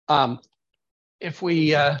 If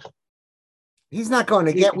we, he's not going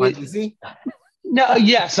to get one, is he? No.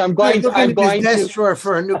 Yes, I'm going. I'm going to desk drawer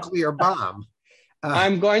for a nuclear bomb.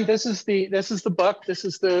 I'm going. This is the book. This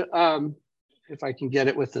is the if I can get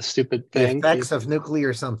it with the stupid thing. The effects of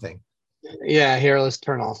nuclear something. Yeah. Here, let's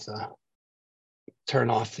turn off the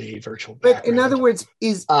virtual But background. in other words,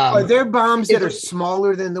 are there bombs that are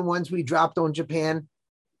smaller than the ones we dropped on Japan?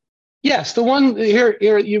 Yes, the one here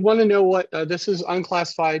you want to know what this is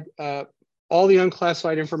unclassified. All the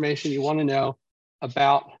unclassified information you want to know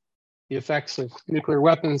about the effects of nuclear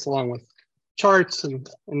weapons, along with charts and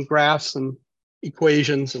graphs and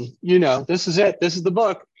equations, and this is it. This is the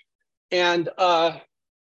book, and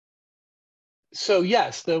so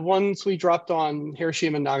yes, the ones we dropped on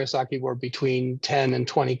Hiroshima and Nagasaki were between 10 and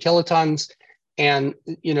 20 kilotons, and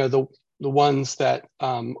the ones that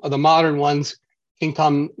the modern ones can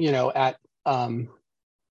come at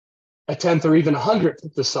a tenth or even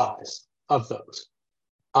 100th the size of those,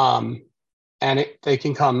 and they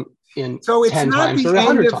can come in. So it's 10 not times the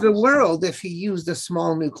end of the world if he used a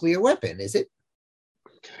small nuclear weapon, is it?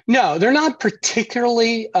 No, they're not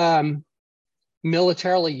particularly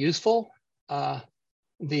militarily useful. The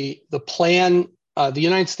plan, the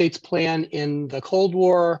United States plan in the Cold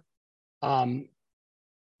War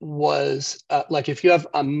was like if you have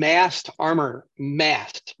a massed,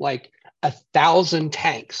 like 1,000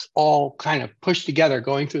 tanks all kind of pushed together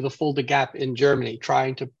going through the Fulda Gap in Germany,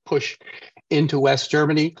 trying to push into West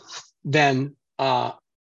Germany, then a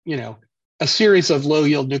series of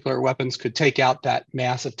low-yield nuclear weapons could take out that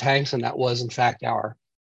mass of tanks, and that was in fact our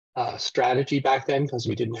strategy back then, because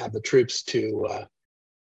we didn't have the troops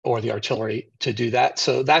or the artillery to do that.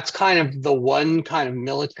 So that's kind of the one kind of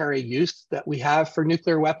military use that we have for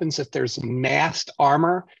nuclear weapons. If there's massed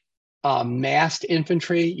armor, massed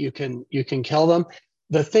infantry, you can kill them.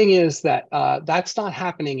 The thing is that that's not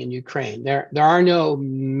happening in Ukraine. There are no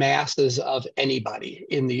masses of anybody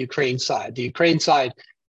in the Ukraine side. The Ukraine side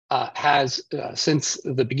has, since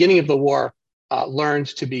the beginning of the war, learned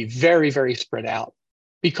to be very, very spread out.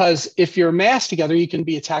 Because if you're massed together, you can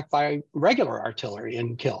be attacked by regular artillery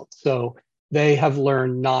and killed. So they have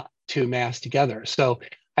learned not to mass together. So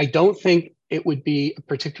I don't think it would be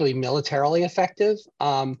particularly militarily effective.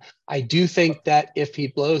 I do think that if he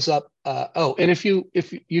blows up, and if you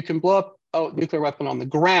can blow up a nuclear weapon on the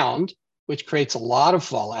ground, which creates a lot of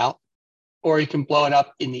fallout, or you can blow it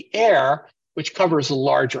up in the air, which covers a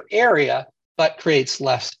larger area, but creates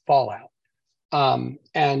less fallout.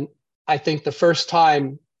 And I think the first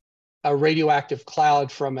time a radioactive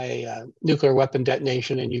cloud from a nuclear weapon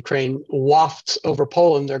detonation in Ukraine wafts over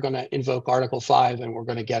Poland, they're going to invoke Article 5, and we're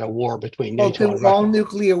going to get a war between NATO and Russia. All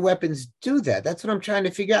nuclear weapons do that? That's what I'm trying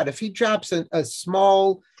to figure out. If he drops a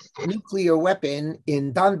small nuclear weapon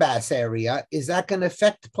in Donbass area, is that going to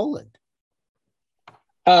affect Poland?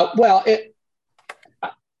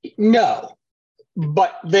 No,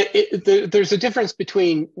 but there's a difference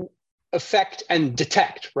between affect and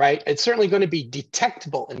detect, right? It's certainly going to be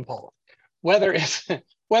detectable in Poland.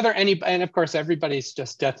 And of course, everybody's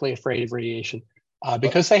just deathly afraid of radiation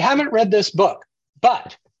because they haven't read this book.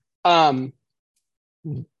 But they'll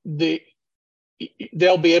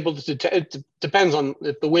be able to detect. It depends on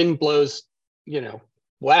if the wind blows,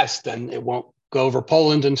 west, then it won't go over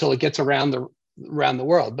Poland until it gets around the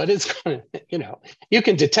world. But it's going to, you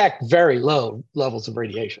can detect very low levels of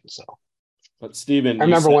radiation. So. But Stephen, I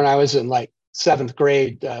remember when I was in like 7th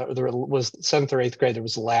grade, there was 7th or 8th grade, there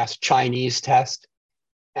was the last Chinese test,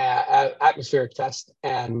 atmospheric test.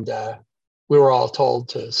 And we were all told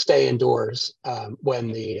to stay indoors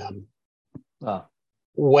when the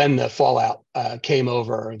fallout came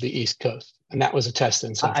over the East Coast. And that was a test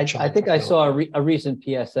in Central China. I think I saw a recent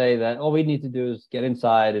PSA that all we need to do is get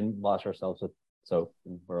inside and wash ourselves with soap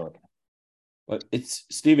and we're okay. But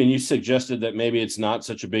Stephen, you suggested that maybe it's not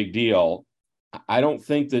such a big deal. I don't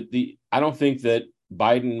think that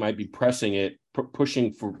Biden might be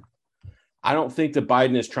pushing for. I don't think that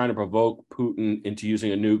Biden is trying to provoke Putin into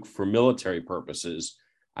using a nuke for military purposes.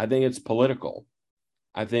 I think it's political.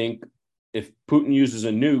 I think if Putin uses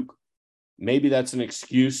a nuke, maybe that's an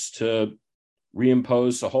excuse to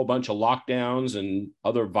reimpose a whole bunch of lockdowns and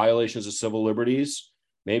other violations of civil liberties.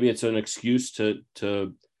 Maybe it's an excuse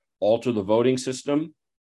to alter the voting system.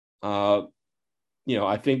 I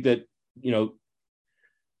think that,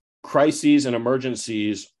 crises and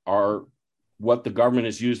emergencies are what the government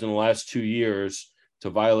has used in the last 2 years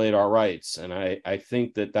to violate our rights. And I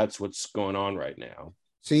think that that's what's going on right now.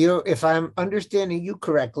 So if I'm understanding you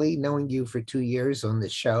correctly, knowing you for 2 years on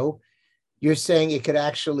this show, you're saying it could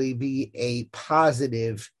actually be a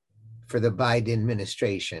positive for the Biden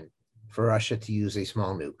administration for Russia to use a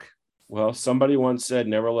small nuke. Well, somebody once said,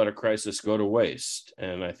 never let a crisis go to waste.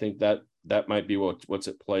 And I think that might be what's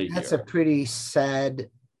at play here. That's a pretty sad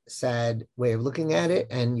way of looking at it.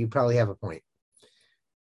 And you probably have a point.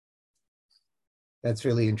 That's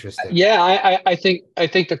really interesting. Yeah, I think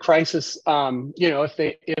the crisis,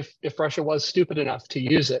 if Russia was stupid enough to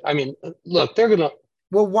use it, I mean, look, they're going to.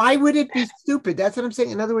 Well, why would it be stupid? That's what I'm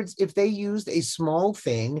saying. In other words, if they used a small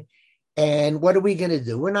thing, and what are we going to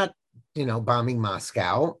do? We're not, bombing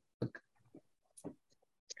Moscow.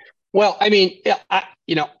 Well, I mean,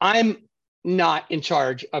 I'm not in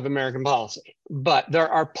charge of American policy, but there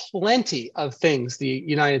are plenty of things the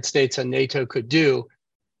United States and NATO could do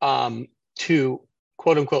to,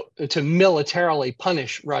 quote unquote, to militarily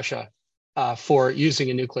punish Russia for using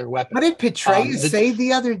a nuclear weapon. What did Petraeus say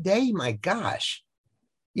the other day? My gosh.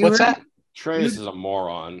 What's that? Petraeus is a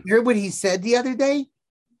moron. You heard what he said the other day?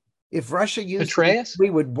 If Russia used Petraeus, we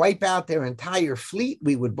would wipe out their entire fleet.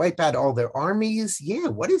 We would wipe out all their armies. Yeah,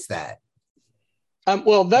 what is that?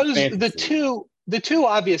 Well, those the two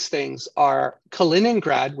obvious things are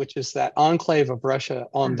Kaliningrad, which is that enclave of Russia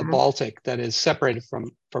on the Baltic that is separated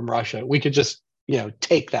from Russia. We could just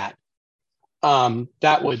take that.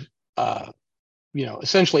 That would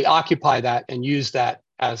essentially occupy that and use that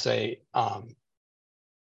as a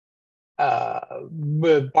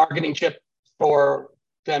bargaining chip for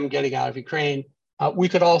them getting out of Ukraine. We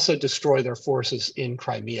could also destroy their forces in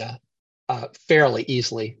Crimea fairly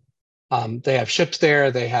easily. They have ships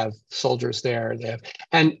there, they have soldiers there,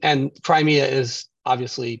 and Crimea is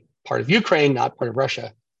obviously part of Ukraine, not part of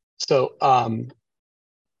Russia. So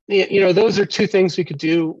those are two things we could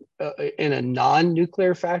do in a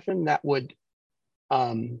non-nuclear fashion that would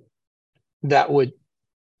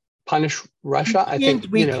punish Russia. I think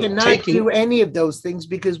we cannot do any of those things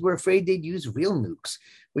because we're afraid they'd use real nukes,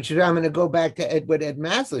 which is I'm going to go back to what Ed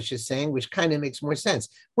Maslish is saying, which kind of makes more sense.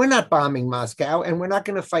 We're not bombing Moscow, and we're not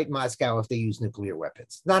going to fight Moscow if they use nuclear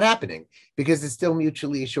weapons. It's not happening because it's still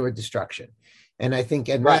mutually assured destruction. And I think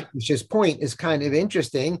Ed Maslish's point is kind of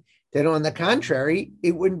interesting that on the contrary,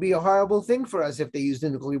 it wouldn't be a horrible thing for us if they used a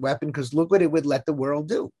nuclear weapon because look what it would let the world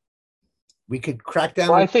do. We could crack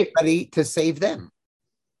down on everybody to save them.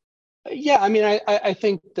 Yeah, I mean, I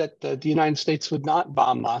think that the United States would not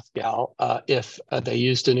bomb Moscow if they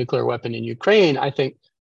used a nuclear weapon in Ukraine. I think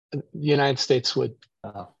the United States would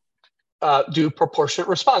do proportionate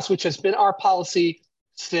response, which has been our policy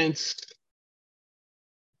since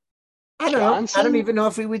Johnson. I don't even know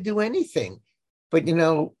if we would do anything. But,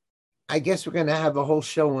 I guess we're going to have a whole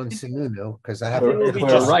show on Sununu because I have.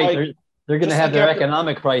 They're going to have their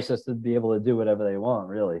economic crisis to be able to do whatever they want,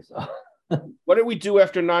 really. So. What did we do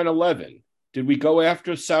after 9/11? Did we go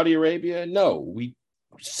after Saudi Arabia? No, we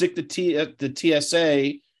sicked the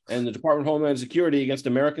TSA and the Department of Homeland Security against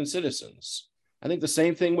American citizens. I think the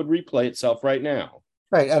same thing would replay itself right now.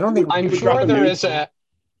 Right. I don't think I'm sure there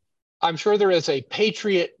is a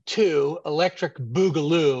Patriot 2 electric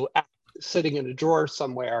boogaloo sitting in a drawer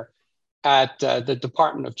somewhere at the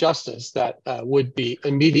Department of Justice that would be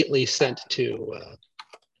immediately sent to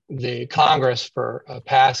the Congress for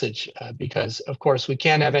passage because, of course, we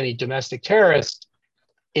can't have any domestic terrorists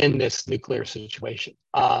in this nuclear situation.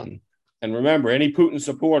 And remember, any Putin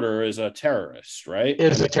supporter is a terrorist, right?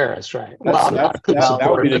 Is a terrorist, right? That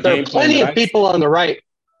would be the there game are plenty of people on the right.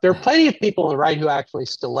 There are plenty of people on the right who actually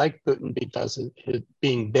still like Putin because it's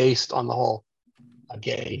being based on the whole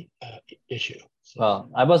gay issue. So. Well,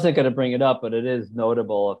 I wasn't going to bring it up, but it is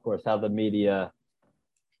notable, of course, how the media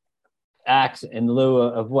acts in lieu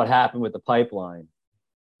of what happened with the pipeline.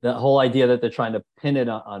 The whole idea that they're trying to pin it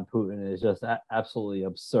on Putin is just absolutely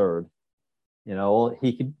absurd.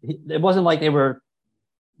 It wasn't like they were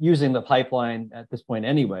using the pipeline at this point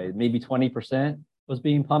anyway. Maybe 20% was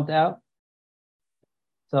being pumped out.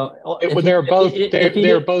 So they're both zero.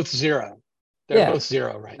 They're both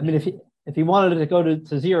zero right now. I mean, if he wanted it to go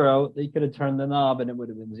to zero, they could have turned the knob and it would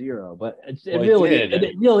have been zero. But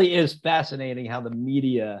it really is fascinating how the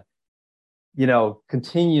media,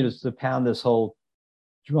 continues to pound this whole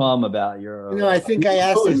drum about your. I think I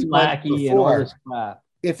asked this lackey and all this crap.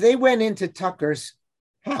 If they went into Tucker's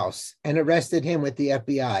house and arrested him with the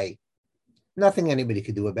FBI. Nothing anybody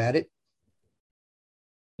could do about it.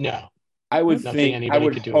 No. I would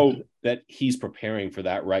hope that he's preparing for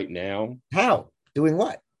that right now. How? Doing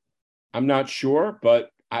what? I'm not sure, but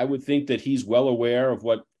I would think that he's well aware of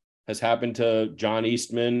what has happened to John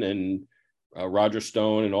Eastman and Roger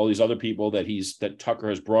Stone and all these other people that Tucker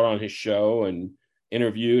has brought on his show and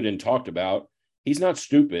interviewed and talked about. He's not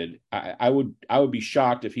stupid. I would be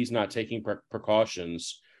shocked if he's not taking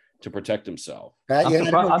precautions to protect himself.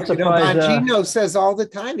 I'm surprised. Bongino says all the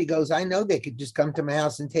time, he goes, I know they could just come to my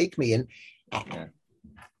house and take me. And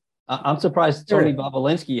I'm surprised Tony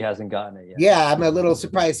Bobolinsky hasn't gotten it yet. Yeah, I'm a little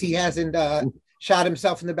surprised he hasn't shot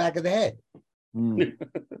himself in the back of the head.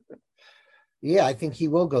 Yeah, I think he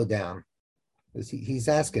will go down. He's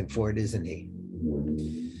asking for it, isn't he?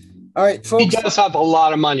 All right, folks. He does have a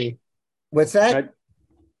lot of money. What's that?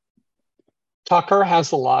 Tucker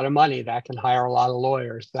has a lot of money that can hire a lot of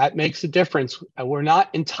lawyers. That makes a difference. We're not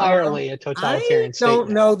entirely a totalitarian state. I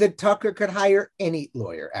don't know that Tucker could hire any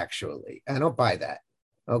lawyer, actually. I don't buy that.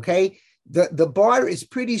 Okay. The bar is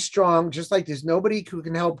pretty strong, just like there's nobody who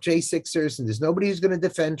can help J6ers and there's nobody who's going to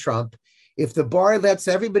defend Trump. If the bar lets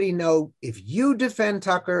everybody know, if you defend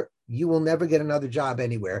Tucker, you will never get another job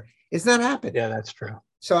anywhere. It's not happening. Yeah, that's true.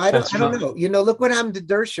 So I don't know. Look what happened to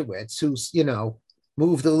Dershowitz, who's,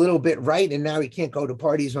 moved a little bit right, and now he can't go to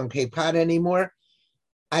parties on Cape Cod anymore.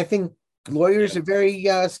 I think lawyers are very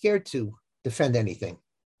scared to defend anything.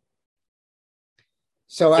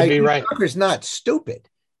 So I think Tucker's not stupid,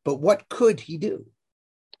 but what could he do?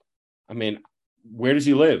 I mean, where does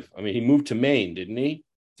he live? I mean, he moved to Maine, didn't he?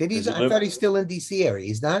 Did he? I thought he's still in D.C. area.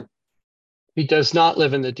 He's not? He does not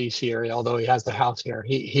live in the D.C. area, although he has the house here.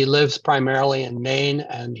 He lives primarily in Maine,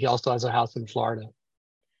 and he also has a house in Florida.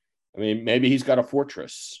 I mean, maybe he's got a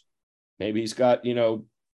fortress. Maybe he's got, a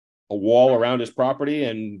wall around his property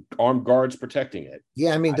and armed guards protecting it.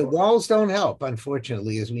 Yeah, I mean, the walls don't help,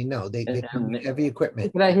 unfortunately, as we know. They come with heavy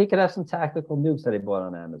equipment. He could have some tactical nukes that he bought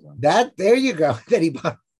on Amazon. There you go, that he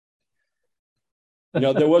bought.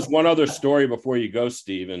 There was one other story before you go,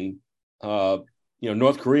 Steve.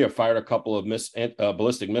 North Korea fired a couple of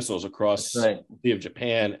ballistic missiles across the Sea of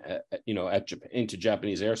Japan, into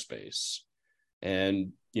Japanese airspace.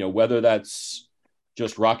 And, whether that's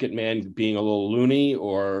just Rocket Man being a little loony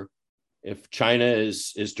or if China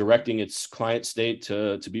is directing its client state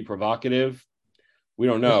to be provocative, we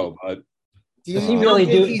don't know. But does he really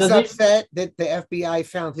think he's upset that the FBI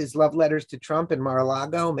found his love letters to Trump in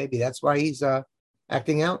Mar-a-Lago? Maybe that's why he's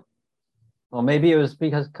acting out. Well, maybe it was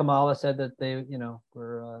because Kamala said that they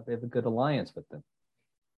have a good alliance with them.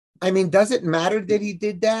 I mean, does it matter that he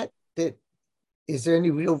did that? Is there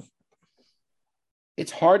any real?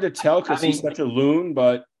 It's hard to tell because he's such a loon,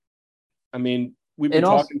 but I mean, we've been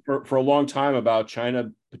talking for a long time about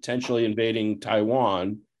China potentially invading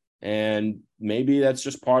Taiwan, and maybe that's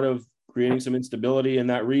just part of creating some instability in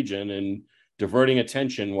that region and diverting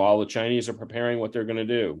attention while the Chinese are preparing what they're going to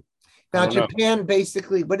do. Now, Japan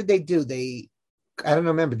basically, what did they do? I don't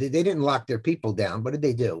remember. They didn't lock their people down. What did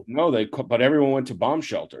they do? No, but everyone went to bomb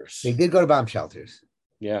shelters. They did go to bomb shelters.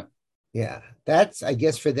 Yeah. Yeah. That's, I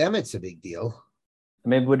guess for them, it's a big deal. I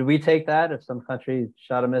mean, would we take that if some country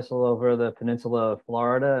shot a missile over the peninsula of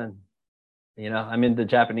Florida? And, the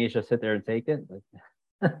Japanese just sit there and take it?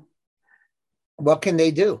 What can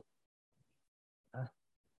they do?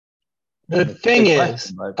 The thing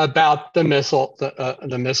is about the missile,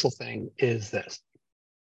 the missile thing is this,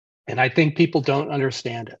 and I think people don't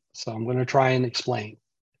understand it. So I'm going to try and explain.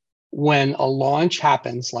 When a launch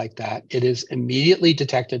happens like that, it is immediately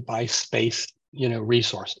detected by space,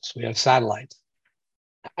 resources. We have satellites.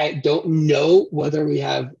 I don't know whether we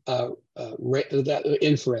have that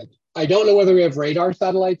infrared. I don't know whether we have radar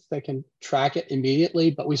satellites that can track it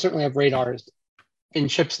immediately, but we certainly have radars in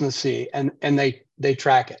ships in the sea, and they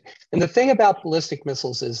track it. And the thing about ballistic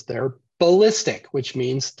missiles is they're ballistic, which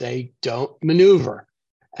means they don't maneuver.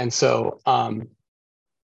 And so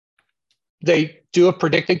they do a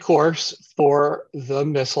predicted course for the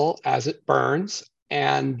missile as it burns,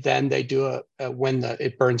 and then they do when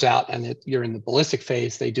it burns out and you're in the ballistic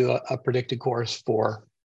phase, they do a predicted course for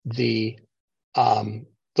the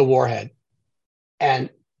warhead. And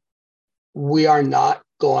we are not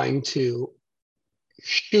going to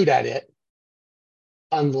shoot at it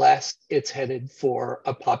unless it's headed for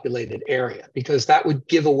a populated area, because that would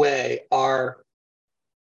give away our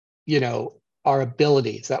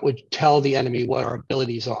abilities. That would tell the enemy what our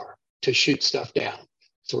abilities are to shoot stuff down.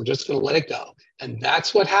 So we're just going to let it go. And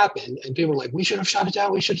that's what happened. And people are like, we should have shot it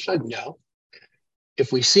down. We should have shot it. No.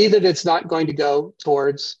 If we see that it's not going to go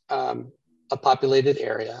towards a populated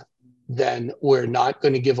area, then we're not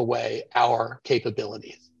going to give away our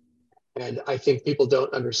capabilities. And I think people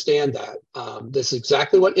don't understand that. This is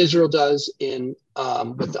exactly what Israel does with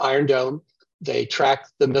the Iron Dome. They track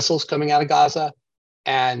the missiles coming out of Gaza,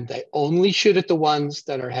 and they only shoot at the ones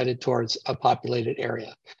that are headed towards a populated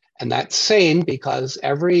area. And that's sane because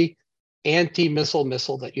every anti-missile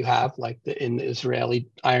missile that you have, like in the Israeli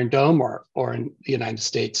Iron Dome or in the United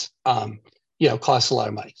States, costs a lot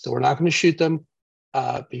of money. So we're not going to shoot them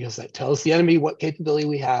because that tells the enemy what capability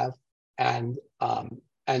we have. And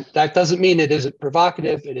that doesn't mean it isn't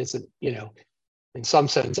provocative. It isn't, in some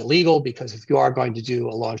sense illegal, because if you are going to do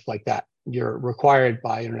a launch like that, you're required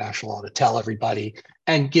by international law to tell everybody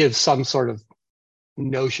and give some sort of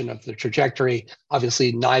notion of the trajectory.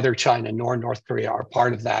 Obviously, neither China nor North Korea are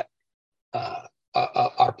part of that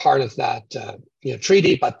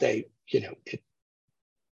treaty, but they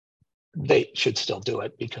should still do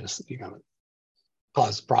it because it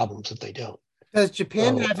cause problems if they don't. Does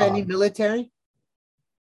Japan have any military?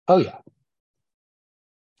 Oh yeah,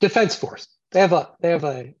 defense force. They have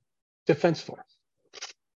a defense force,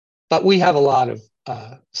 but we have a lot of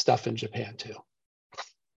stuff in Japan too,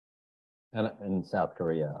 and in South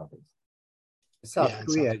Korea, obviously. South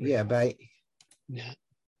Korea, yeah, but yeah.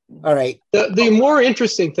 All right. The more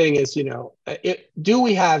interesting thing is, do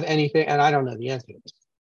we have anything? And I don't know the answer to this.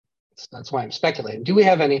 That's why I'm speculating. Do we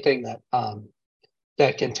have anything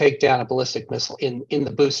that can take down a ballistic missile in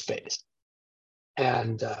the boost phase?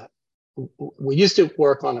 And we used to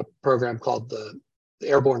work on a program called the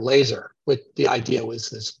airborne laser, which the idea was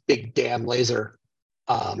this big damn laser.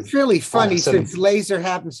 It's really funny since laser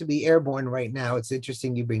happens to be airborne right now. It's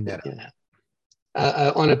interesting you bring that up. Yeah.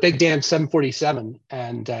 On a big damn 747,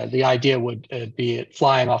 and the idea would be it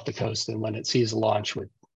flying off the coast, and when it sees a launch, would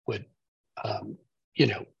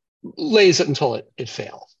laze it until it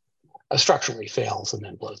fails, structurally fails, and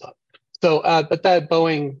then blows up. So, but that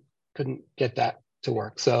Boeing couldn't get that to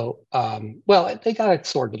work. So, they got it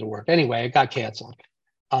sort of to work anyway. It got canceled.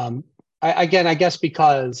 I guess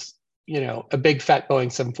because a big fat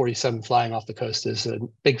Boeing 747 flying off the coast is a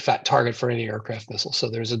big fat target for any aircraft missile. So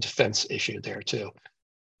there's a defense issue there too.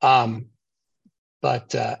 But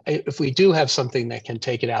if we do have something that can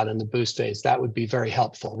take it out in the boost phase, that would be very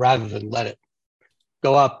helpful rather than let it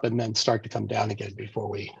go up and then start to come down again before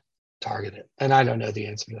we target it. And I don't know the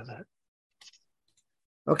answer to that.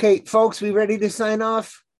 Okay, folks, we ready to sign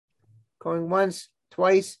off? Going once,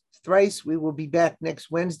 twice, thrice. We will be back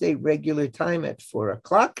next Wednesday, regular time at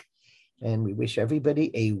 4:00. And we wish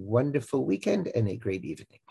everybody a wonderful weekend and a great evening.